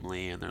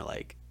family and they're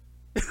like,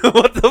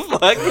 "What the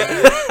fuck?"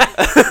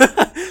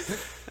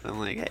 And I'm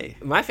like, "Hey."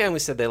 My family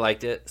said they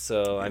liked it,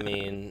 so I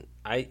mean,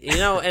 I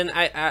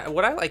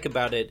what I like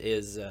about it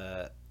is,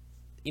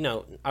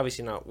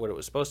 obviously not what it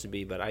was supposed to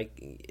be, but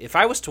if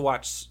I was to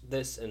watch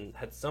this and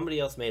had somebody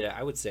else made it,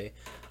 I would say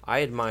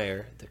I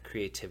admire the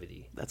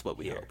creativity. That's what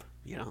we hope.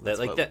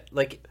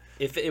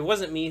 If it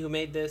wasn't me who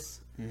made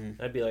this,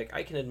 I'd be like,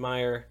 I can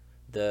admire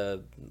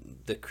the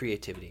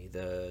creativity,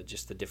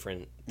 just the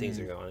different things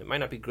that are going on. It might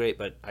not be great,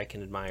 but I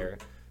can admire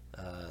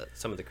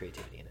some of the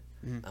creativity in it.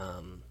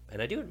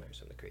 And I do admire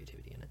some of the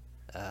creativity in it.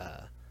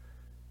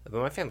 But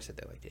my family said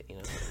they liked it,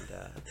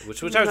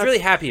 which I was really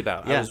happy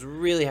about. Yeah. I was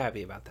really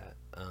happy about that.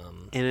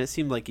 And it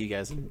seemed like you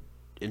guys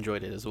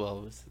enjoyed it as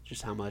well. With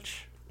just how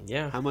much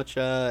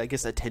I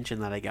guess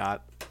attention that I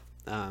got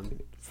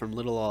from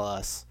Little All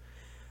Us.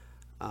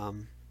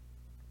 And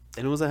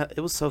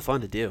it was so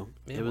fun to do.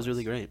 It was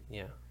really great.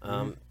 Yeah.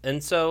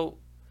 And so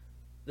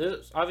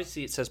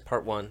obviously it says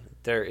part 1.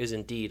 There is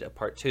indeed a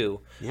part 2,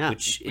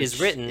 which is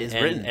written.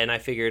 And I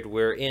figured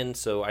we're in,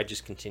 so I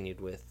just continued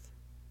with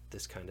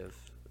this kind of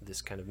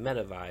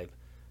meta vibe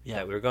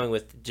that we were going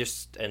with,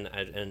 just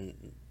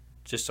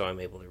so I'm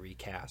able to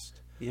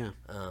recast. Yeah.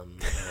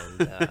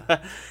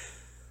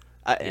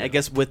 I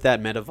guess with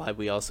that meta vibe,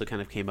 we also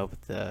kind of came up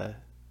with the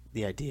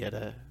idea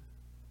to.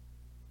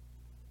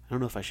 I don't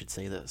know if I should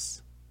say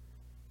this.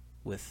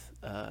 With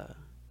the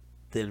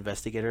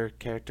investigator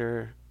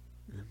character,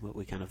 and what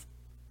we kind of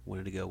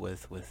wanted to go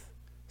with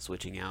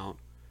switching out.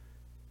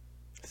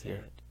 Say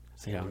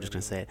So yeah, I'm just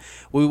gonna say it.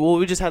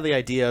 We just had the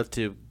idea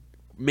to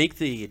make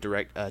the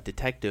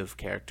detective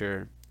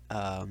character,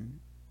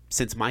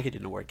 since Micah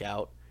didn't work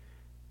out,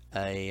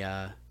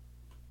 a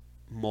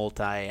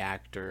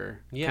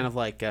multi-actor, kind of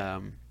like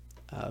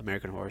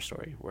American Horror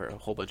Story, where a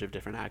whole bunch of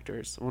different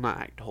actors, well,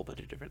 not a whole bunch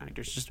of different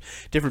actors, just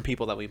different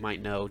people that we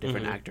might know,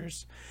 different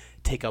actors,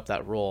 take up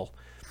that role.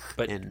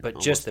 But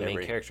just the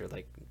main character,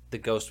 like the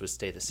ghost would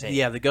stay the same.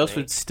 Yeah, the ghost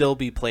would still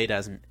be played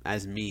as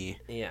me.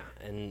 Yeah,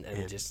 and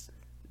just.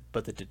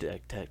 But the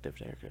detective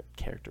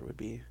character would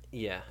be.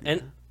 Yeah,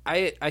 and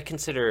I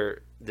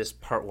consider this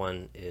part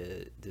 1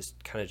 this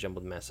kind of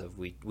jumbled mess of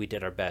we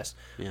did our best.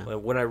 Yeah.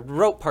 When I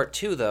wrote part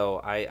 2, though,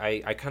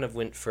 I kind of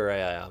went for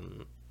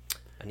an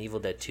Evil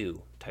Dead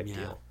 2 type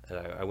deal.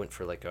 I went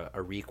for like a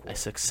requel. A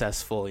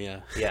successful,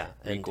 and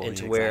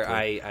to where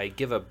I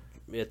give at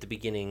the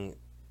beginning,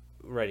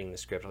 writing the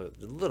script,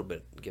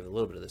 give a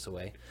little bit of this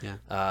away. Yeah.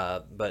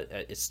 But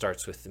it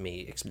starts with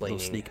me explaining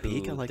sneak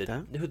peek, I like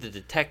that. Who the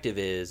detective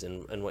is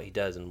and what he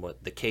does and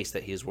what the case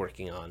that he is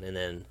working on, and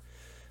then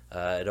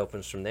it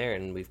opens from there,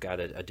 and we've got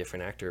a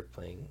different actor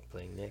playing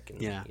Nick,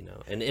 and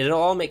and it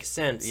all makes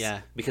sense.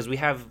 Yeah. Because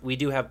we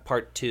do have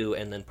part 2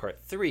 and then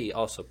part 3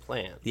 also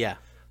planned. Yeah.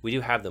 We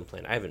do have them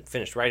planned. I haven't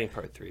finished writing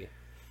part 3,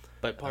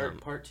 but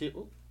part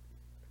 2.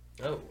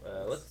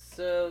 Let's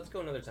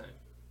go another time.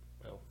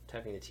 Oh,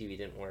 tapping the TV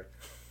didn't work.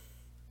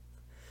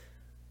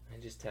 I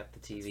just tapped the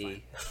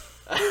TV.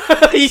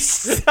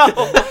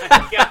 Oh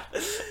my god,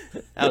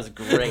 that was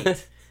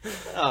great.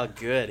 Oh,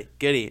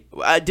 goody.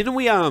 Didn't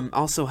we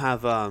also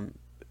have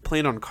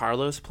planned on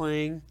Carlos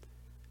playing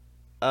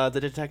the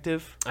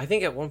detective? I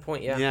think at one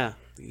point, yeah. Yeah,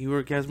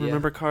 you guys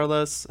remember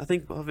Carlos? I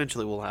think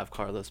eventually we'll have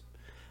Carlos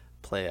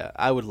play.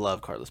 I would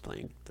love Carlos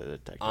playing the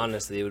detective.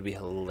 Honestly, it would be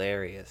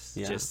hilarious.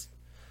 Yeah. Just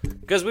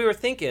because we were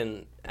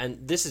thinking,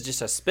 and this is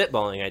just us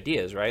spitballing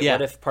ideas, right? Yeah.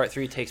 What if part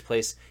 3 takes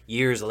place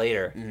years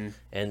later,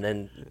 and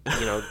then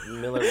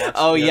Miller walks?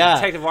 Oh, the yeah.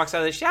 detective walks out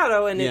of the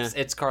shadow, and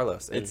it's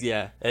Carlos. And,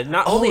 and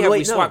not only have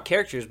we swapped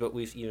characters, but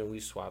we've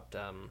swapped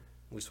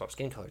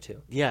skin color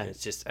too. Yeah, and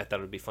it's just I thought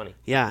it would be funny.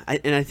 Yeah,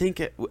 I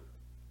think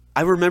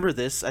I remember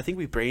this. I think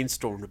we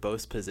brainstormed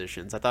both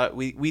positions. I thought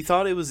we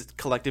thought it was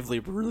collectively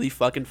really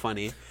fucking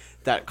funny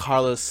that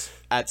Carlos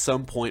at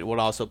some point would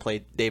also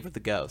play David the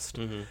Ghost.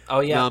 Mm-hmm. Oh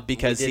yeah,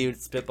 because he would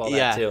spitball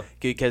that too.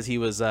 Because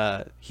he's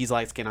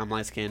light skinned, I'm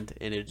light skinned,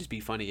 and it'd just be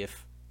funny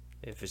if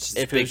it's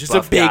just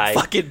a big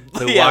fucking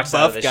who walks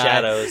out of the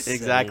shadows.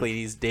 Exactly,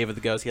 he's David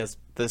the Ghost. He has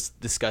this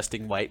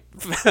disgusting white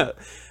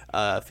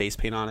face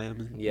paint on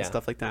him and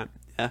stuff like that.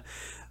 Yeah.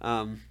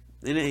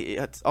 And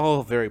it's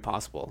all very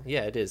possible.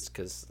 Yeah, it is,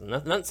 because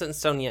nothing's set in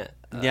stone yet.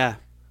 Yeah.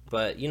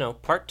 But,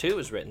 part 2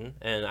 is written,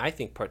 and I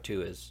think part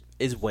 2 is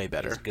way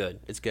better. It's good.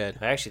 It's good.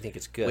 I actually think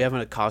it's good. We have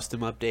a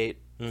costume update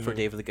for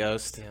David the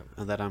Ghost yeah.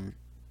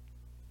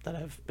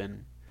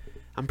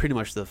 I'm pretty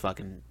much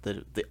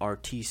the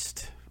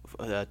artiste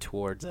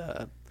towards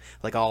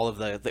like all of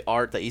the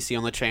art that you see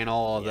on the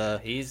channel.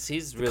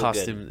 He's real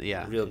costume, good.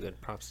 Yeah, real good.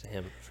 Props to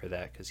him for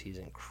that, because he's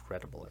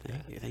incredible at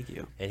that. Thank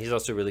you. And he's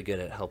also really good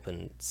at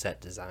helping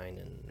set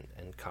design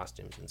and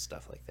costumes and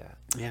stuff like that.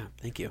 Yeah,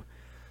 thank you.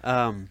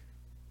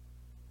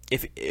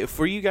 If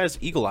for you guys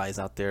Eagle Eyes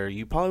out there,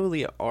 you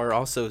probably are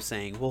also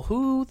saying, well,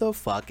 who the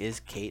fuck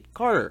is Kate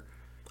Carter?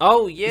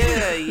 Oh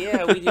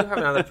yeah, we do have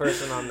another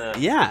person on the.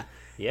 Yeah.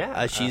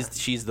 Yeah.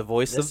 She's the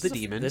voice of the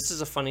demon. This is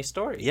a funny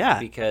story.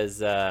 Yeah.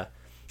 Because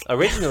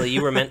originally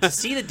you were meant to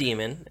see the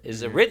demon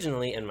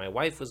and my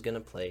wife was going to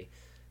play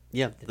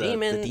the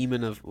demon. The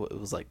demon of, it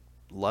was like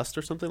lust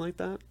or something like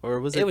that? Or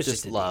was it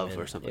just love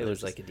demon. Or something? It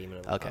was like a demon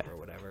of love or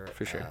whatever.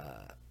 For sure.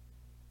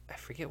 I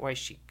forget why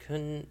she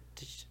couldn't.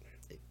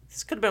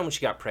 This could have been when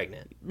she got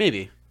pregnant.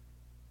 Maybe.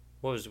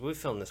 We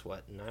filmed this,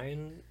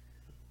 9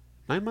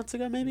 months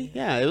ago, maybe?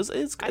 Yeah, it's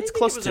close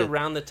close to. It was to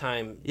around the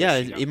time. Yeah,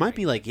 it might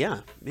be like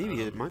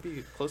maybe it might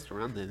be close to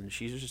around then.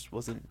 She just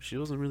wasn't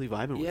really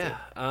vibing with it.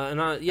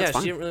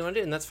 She didn't really want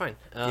to do it, and that's fine.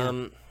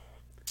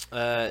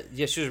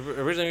 She was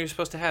originally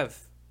supposed to have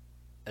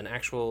an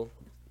actual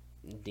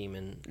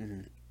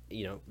demon,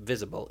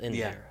 visible in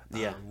there,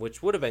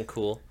 which would have been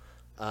cool,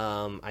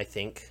 I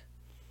think.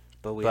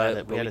 But we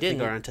had to think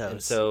on our toes.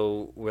 And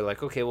so we're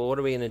like, okay, well, what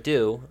are we going to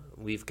do?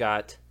 We've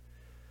got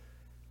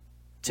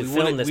to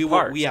film this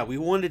part. We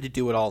wanted to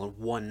do it all in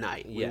one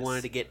night. Yes. We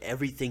wanted to get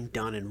everything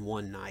done in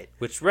one night.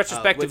 Which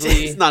retrospectively...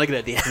 it's not a good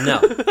idea.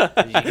 No.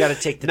 You got to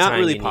take the time. Not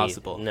really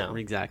possible. No.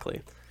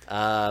 Exactly.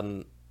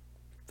 So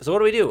what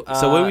do we do?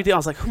 I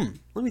was like,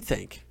 let me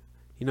think.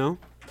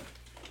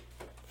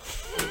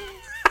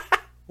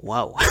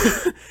 Wow.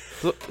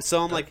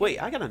 So I'm like,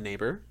 wait, I got a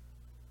neighbor.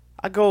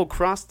 I go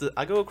across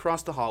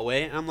the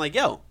hallway, and I'm like,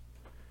 yo,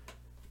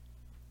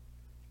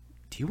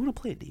 do you want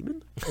to play a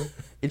demon?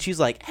 And she's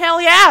like,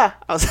 hell yeah.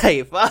 I was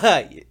like, fuck,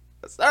 yes,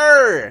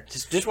 sir.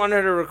 Just wanted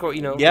her to record,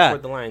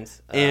 record the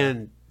lines.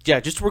 And Yeah,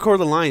 just record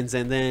the lines,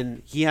 and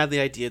then he had the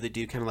idea to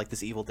do kind of like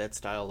this Evil Dead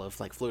style of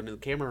like floating the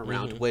camera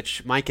around,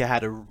 which Micah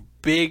had a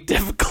big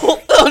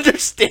difficult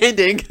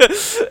understanding.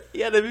 He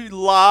had a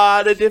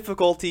lot of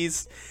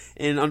difficulties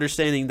in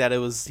understanding that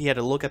he had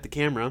to look at the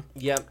camera.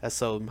 Yep.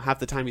 So half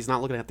the time he's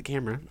not looking at the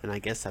camera, and I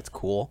guess that's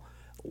cool.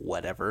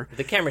 Whatever.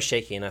 The camera's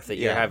shaky enough that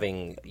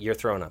you're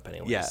throwing up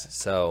anyways. Yeah.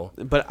 So,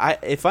 but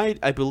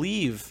I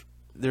believe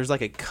there's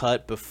like a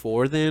cut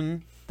before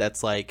then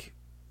that's like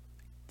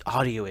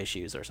audio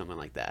issues or something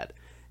like that,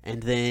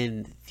 and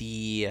then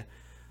the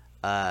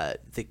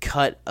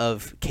cut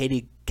of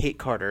Kate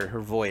Carter, her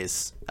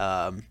voice,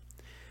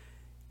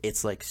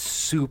 it's like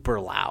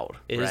super loud.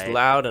 It is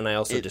loud, and I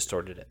also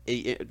distorted it.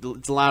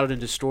 It's loud and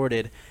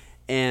distorted,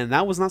 and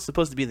that was not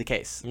supposed to be the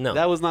case. No,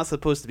 that was not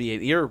supposed to be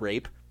an ear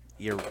rape.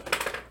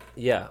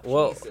 Yeah,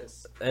 well,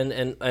 Jesus.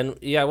 and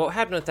what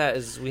happened with that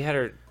is we had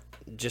her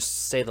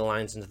just say the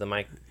lines into the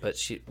mic, but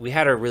we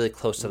had her really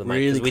close to the mic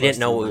because we didn't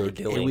know what we were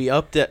doing. And we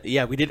upped it.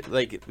 Yeah, we did,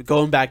 like,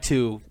 going back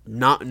to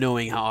not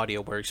knowing how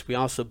audio works, we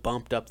also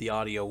bumped up the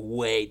audio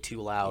way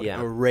too loud,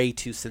 or way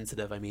too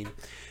sensitive, I mean.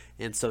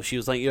 And so she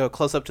was like,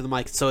 close up to the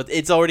mic. So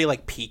it's already,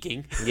 like,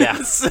 peaking.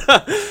 Yeah.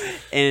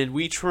 And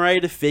we tried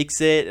to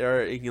fix it,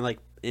 or, like,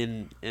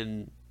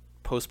 in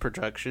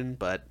post-production,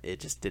 but it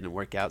just didn't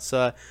work out.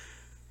 So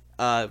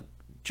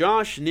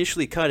Josh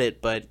initially cut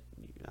it, but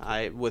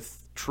with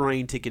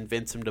trying to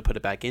convince him to put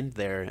it back in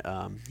there,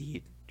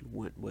 he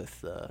went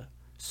with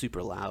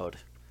super loud.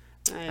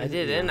 I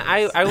did, and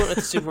I went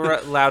with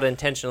super loud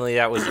intentionally.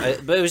 That was,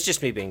 but it was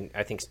just me being,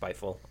 I think,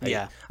 spiteful.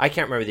 I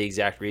can't remember the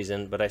exact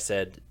reason, but I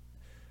said,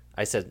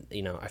 I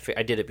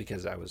did it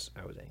because I was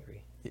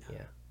angry. Yeah.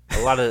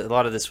 A lot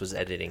of this was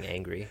editing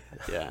angry.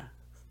 Yeah,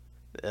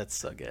 that's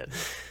so good.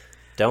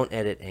 Don't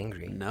edit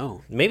angry.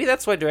 No. Maybe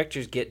that's why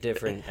directors get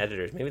different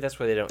editors. Maybe that's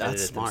why they don't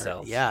edit it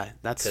themselves. Yeah,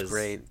 that's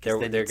great. They're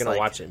going to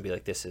watch it and be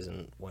like, this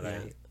isn't what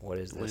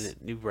is this?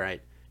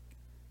 Right.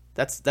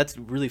 That's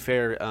really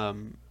fair. I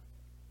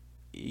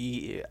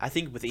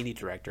think with any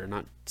director,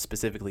 not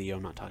specifically you,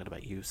 I'm not talking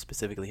about you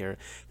specifically here,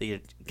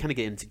 they kind of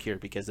get insecure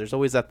because there's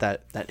always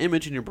that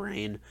image in your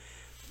brain,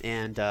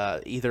 and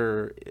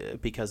either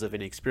because of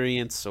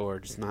inexperience or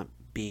just not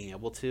being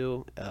able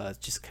to, it's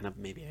just kind of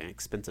maybe an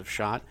expensive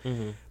shot.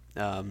 Mm-hmm.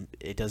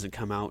 It doesn't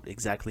come out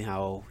exactly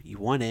how you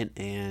want it,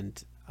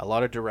 and a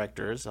lot of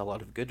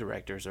good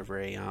directors are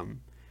very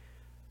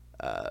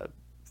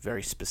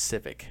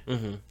specific.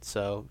 Mm-hmm.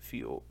 So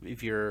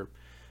if you're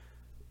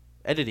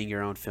editing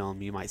your own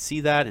film, you might see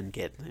that and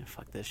get,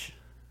 fuck this,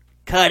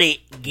 cut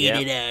it,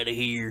 get it out of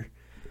here.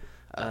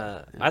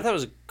 I thought it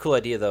was a cool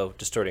idea though,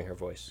 distorting her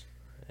voice.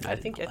 I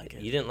think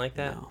you didn't like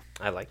that. No.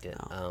 I liked it,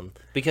 no.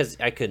 because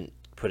I couldn't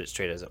put it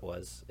straight as it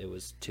was. It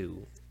was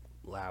too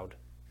loud.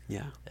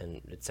 Yeah,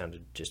 and it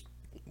sounded just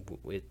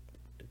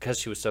because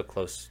she was so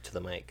close to the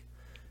mic,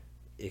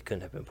 it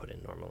couldn't have been put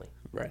in normally.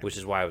 Right. Which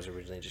is why I was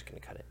originally just going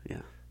to cut it.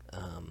 Yeah.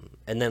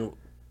 And then,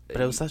 but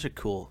it was such a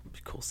cool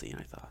scene,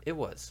 I thought. It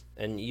was,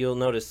 and you'll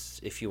notice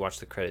if you watch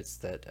the credits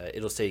that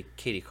it'll say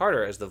Katie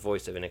Carter as the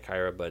voice of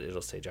Inakira, but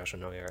it'll say Joshua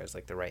Noyar as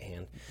like the right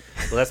hand.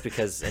 Well, that's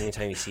because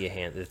anytime you see a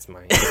hand, it's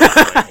my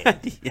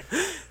hand.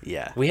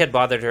 Yeah. We had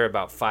bothered her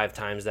about 5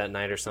 times that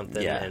night or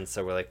something, and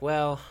so we're like,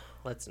 well.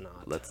 Let's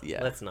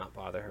not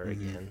bother her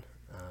again.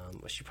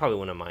 She probably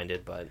wouldn't have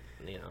minded, but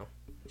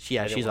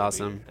she's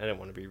awesome. I didn't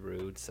want to be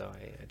rude, so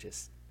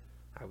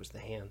I was the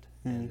hand,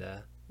 and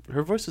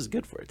her voice was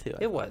good for it too.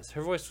 It was.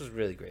 Her voice was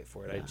really great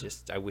for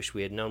it. I wish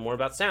we had known more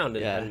about sound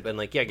and been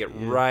like, get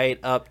right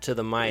up to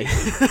the mic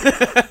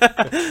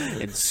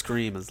and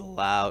scream as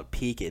loud,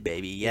 peak it,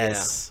 baby,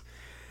 yes.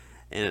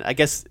 Yeah. And I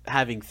guess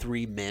having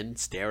 3 men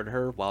stare at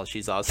her while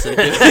she's also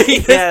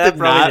doing that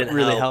probably didn't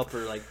really help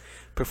her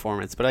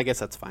performance, but I guess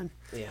that's fine.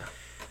 Yeah.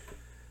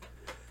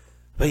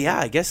 But yeah,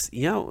 I guess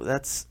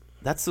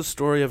that's the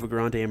story of A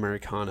Grande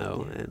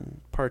Americano,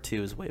 and part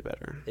 2 is way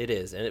better. It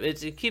is, and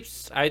it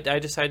keeps. I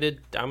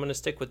decided I'm going to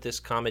stick with this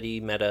comedy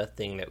meta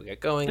thing that we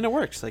got going, and it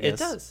works. I guess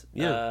it does.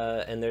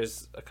 Yeah, and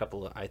there's a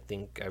couple of. I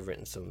think I've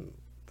written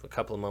a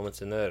couple of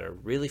moments in there that are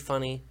really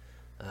funny,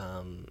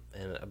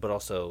 but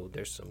also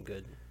there's some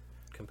good,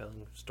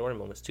 compelling story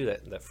moments too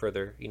that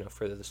further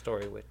the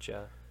story, which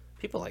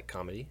people like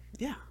comedy.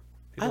 Yeah.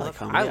 I like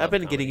comedy. I've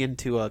been getting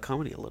into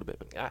comedy a little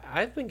bit.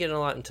 I've been getting a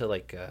lot into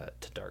to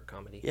dark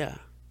comedy. Yeah.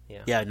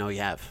 Yeah. No, you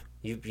have.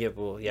 You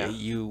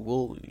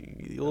will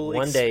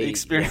one day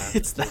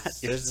experience that.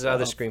 There's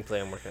other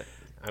screenplay I'm working.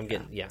 I'm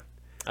getting. Yeah.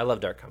 I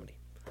love dark comedy.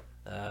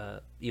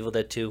 Evil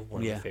Dead 2,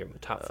 one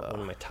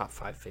of my top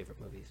 5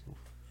 favorite movies.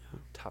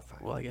 Top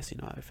 5. Well, I guess you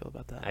know how I feel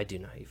about that. I do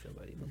know how you feel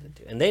about Evil Dead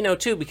 2, and they know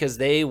too because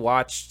they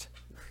watched.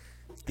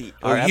 You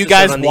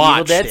guys watched the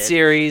Evil Dead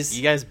series.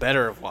 You guys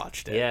better have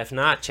watched it. Yeah, if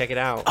not, check it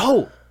out.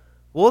 Oh,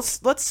 well,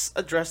 let's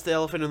address the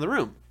elephant in the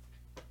room.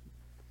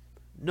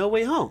 No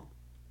Way Home.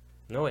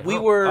 No Way Home. We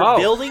were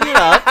building it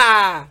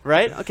up,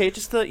 right? Okay,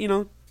 just to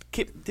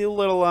do a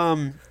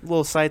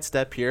little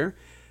sidestep here.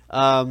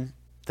 The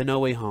No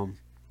Way Home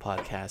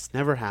podcast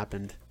never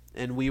happened,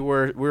 and we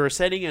were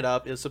setting it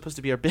up. It was supposed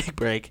to be our big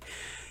break,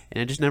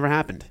 and it just never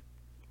happened.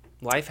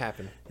 Life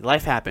happened.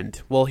 Life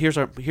happened. Well, here's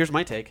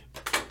my take.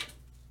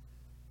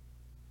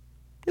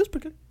 It was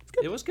pretty good.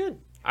 It was good.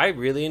 I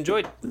really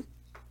enjoyed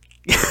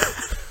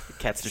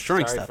Cat's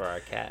destroying Sorry stuff. for our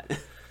cat. It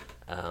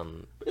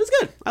was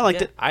good. I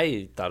liked it.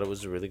 I thought it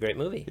was a really great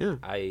movie. Yeah.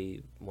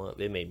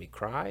 It made me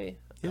cry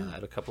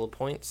at a couple of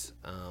points.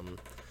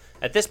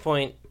 At this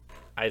point,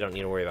 I don't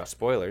need to worry about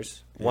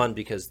spoilers. Yeah. One,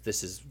 because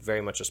this is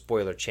very much a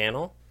spoiler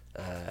channel,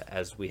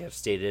 as we have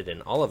stated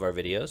in all of our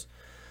videos.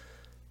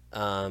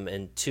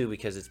 And two,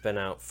 because it's been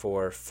out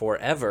for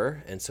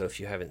forever, and so if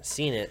you haven't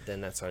seen it,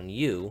 then that's on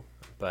you.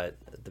 But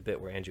the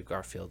bit where Andrew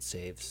Garfield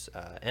saves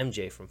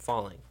MJ from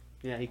falling.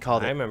 Yeah, he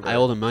called it. I remember. I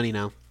owed him money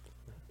now.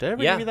 Did I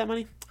ever give you that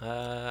money?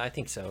 I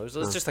think so. It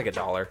was just like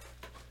 $1.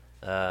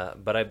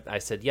 But I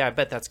said, yeah, I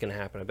bet that's gonna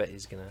happen. I bet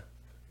he's gonna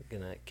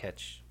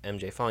catch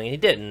MJ falling, and he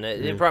did, and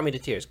it brought me to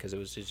tears because it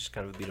was just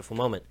kind of a beautiful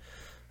moment.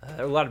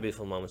 There were a lot of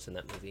beautiful moments in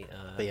that movie.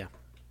 But yeah,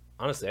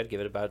 honestly, I'd give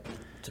it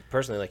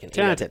personally like an 8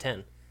 out of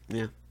 10.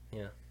 Yeah.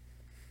 Yeah.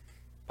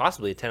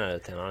 Possibly a 10 out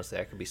of 10. Honestly,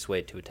 I could be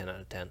swayed to a 10 out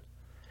of 10.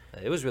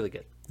 It was really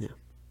good. Yeah.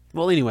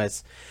 Well,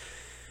 anyways,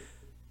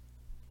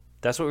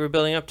 that's what we were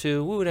building up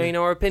to. Woo, now you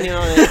know our opinion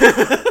on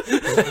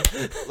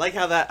it. Like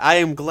how that. I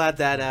am glad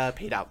that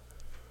paid out.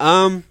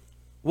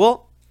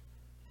 Well,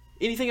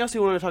 anything else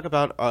you want to talk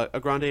about A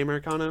Grande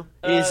Americano?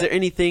 Is there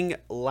anything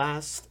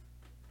last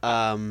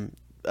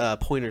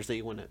pointers that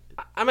you want to?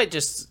 I might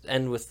just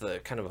end with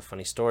kind of a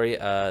funny story.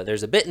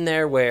 There's a bit in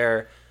there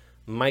where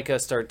Micah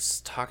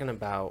starts talking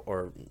about,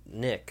 or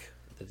Nick,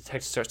 the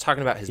detective, starts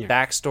talking about his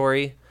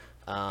backstory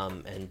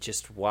and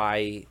just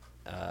why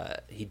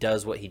he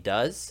does what he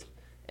does.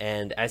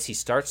 And as he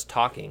starts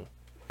talking,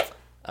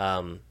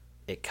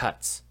 it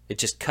cuts. It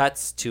just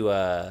cuts to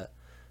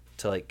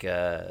like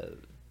a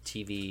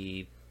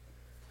TV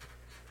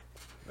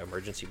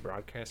emergency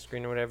broadcast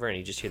screen or whatever, and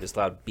you just hear this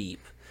loud beep.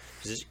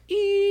 Just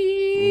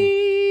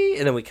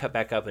and then we cut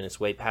back up, and it's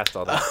way past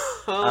all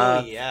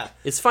that. Yeah.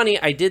 It's funny.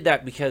 I did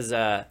that because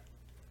I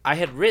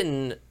had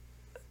written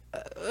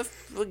a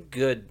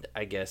good,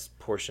 I guess,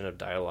 portion of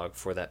dialogue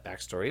for that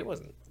backstory. It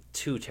wasn't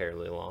too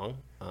terribly long.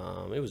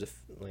 It was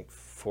like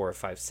 4 or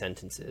 5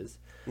 sentences,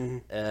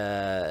 and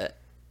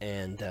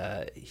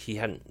he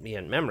hadn't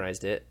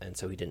memorized it, and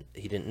so he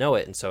didn't know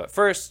it. And so at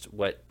first,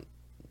 what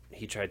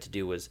he tried to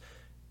do was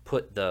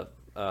put the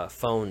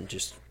phone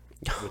just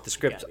with the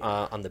script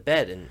on the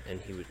bed,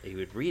 and he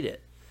would read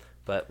it.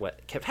 But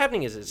what kept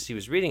happening is as he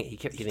was reading it, he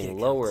kept getting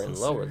lower and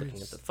lower, looking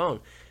at the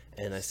phone.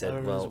 And I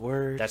said, well,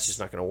 that's just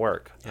not going to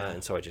work.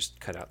 And so I just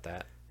cut out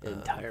that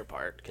entire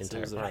part. Entire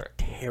it was part.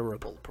 A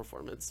terrible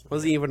performance. It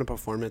wasn't even a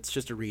performance,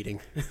 just a reading.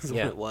 Is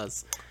what it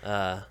was.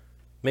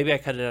 Maybe I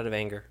cut it out of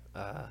anger,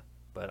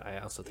 but I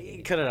also think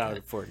you cut it out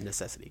for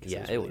necessity.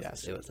 Yeah, it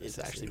was. It's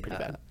actually pretty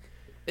bad.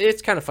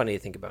 It's kind of funny to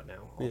think about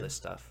now, all this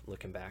stuff,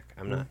 looking back.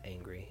 I'm not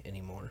angry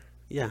anymore.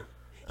 Yeah.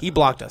 He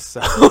blocked us.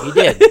 So. He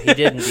did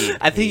indeed.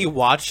 I think he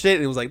watched it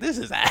and was like, this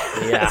is ass.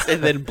 Yeah.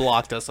 And then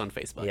blocked us on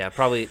Facebook. Yeah,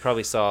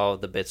 probably saw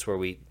the bits where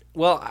we...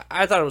 Well,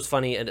 I thought it was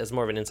funny, and as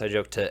more of an inside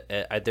joke,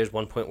 there's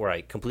one point where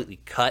I completely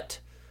cut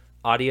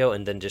audio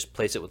and then just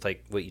place it with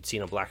like what you'd see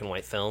in a black and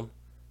white film.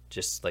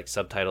 Just like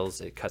subtitles.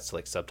 It cuts to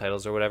like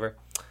subtitles or whatever.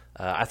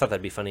 I thought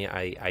that'd be funny.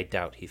 I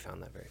doubt he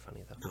found that very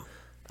funny, though.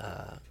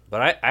 No.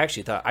 But I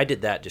actually thought... I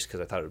did that just because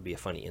I thought it would be a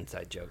funny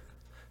inside joke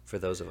for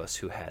those of us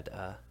who had...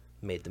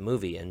 made the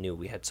movie and knew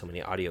we had so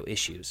many audio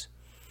issues.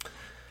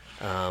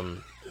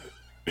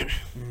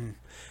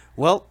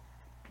 Well,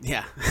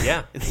 yeah.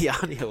 The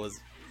audio was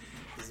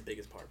the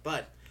biggest part.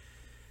 But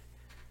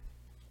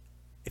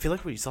if you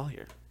like what you saw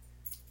here,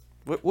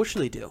 what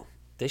should they do?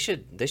 They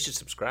should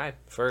subscribe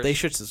first. They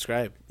should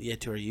subscribe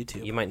to our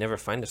YouTube. You might never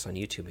find us on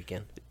YouTube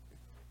again.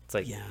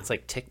 It's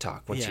like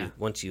TikTok.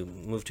 Once you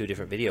move to a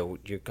different video,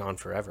 you're gone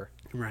forever.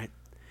 Right.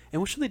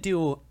 And what should they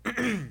do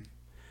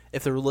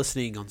if they're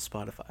listening on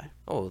Spotify?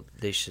 Oh,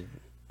 they should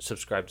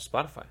subscribe to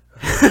Spotify.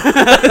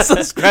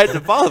 Subscribe to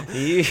follow.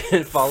 You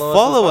can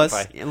follow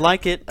us and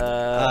like it.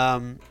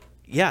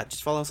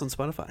 Just follow us on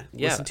Spotify.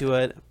 Yeah. Listen to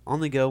it on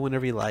the go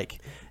whenever you like,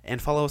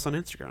 and follow us on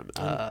Instagram.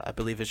 I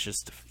believe it's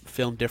just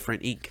Film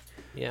Different Inc.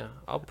 Yeah,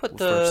 I'll put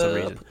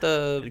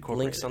the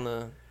links on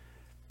the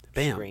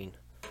screen.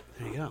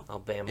 There you go. I'll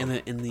bam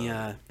in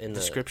the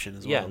description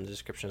as well. Yeah, in the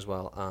description as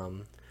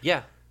well.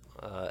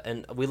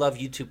 And we love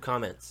YouTube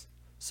comments.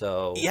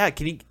 So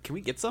can we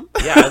get some?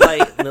 Yeah, I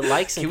like the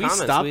likes and comments.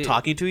 Can we stop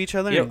talking to each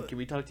other? And can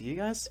we talk to you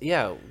guys?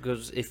 Yeah,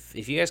 because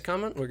if you guys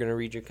comment, we're gonna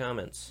read your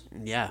comments.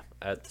 Yeah,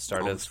 at the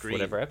start of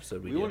whatever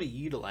episode we do. We want to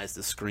utilize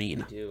the screen.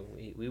 We do.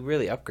 We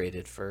really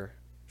upgraded for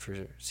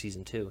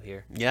season 2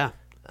 here. Yeah,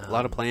 a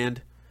lot of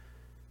planned.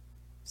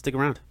 Stick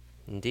around.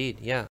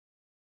 Indeed, yeah.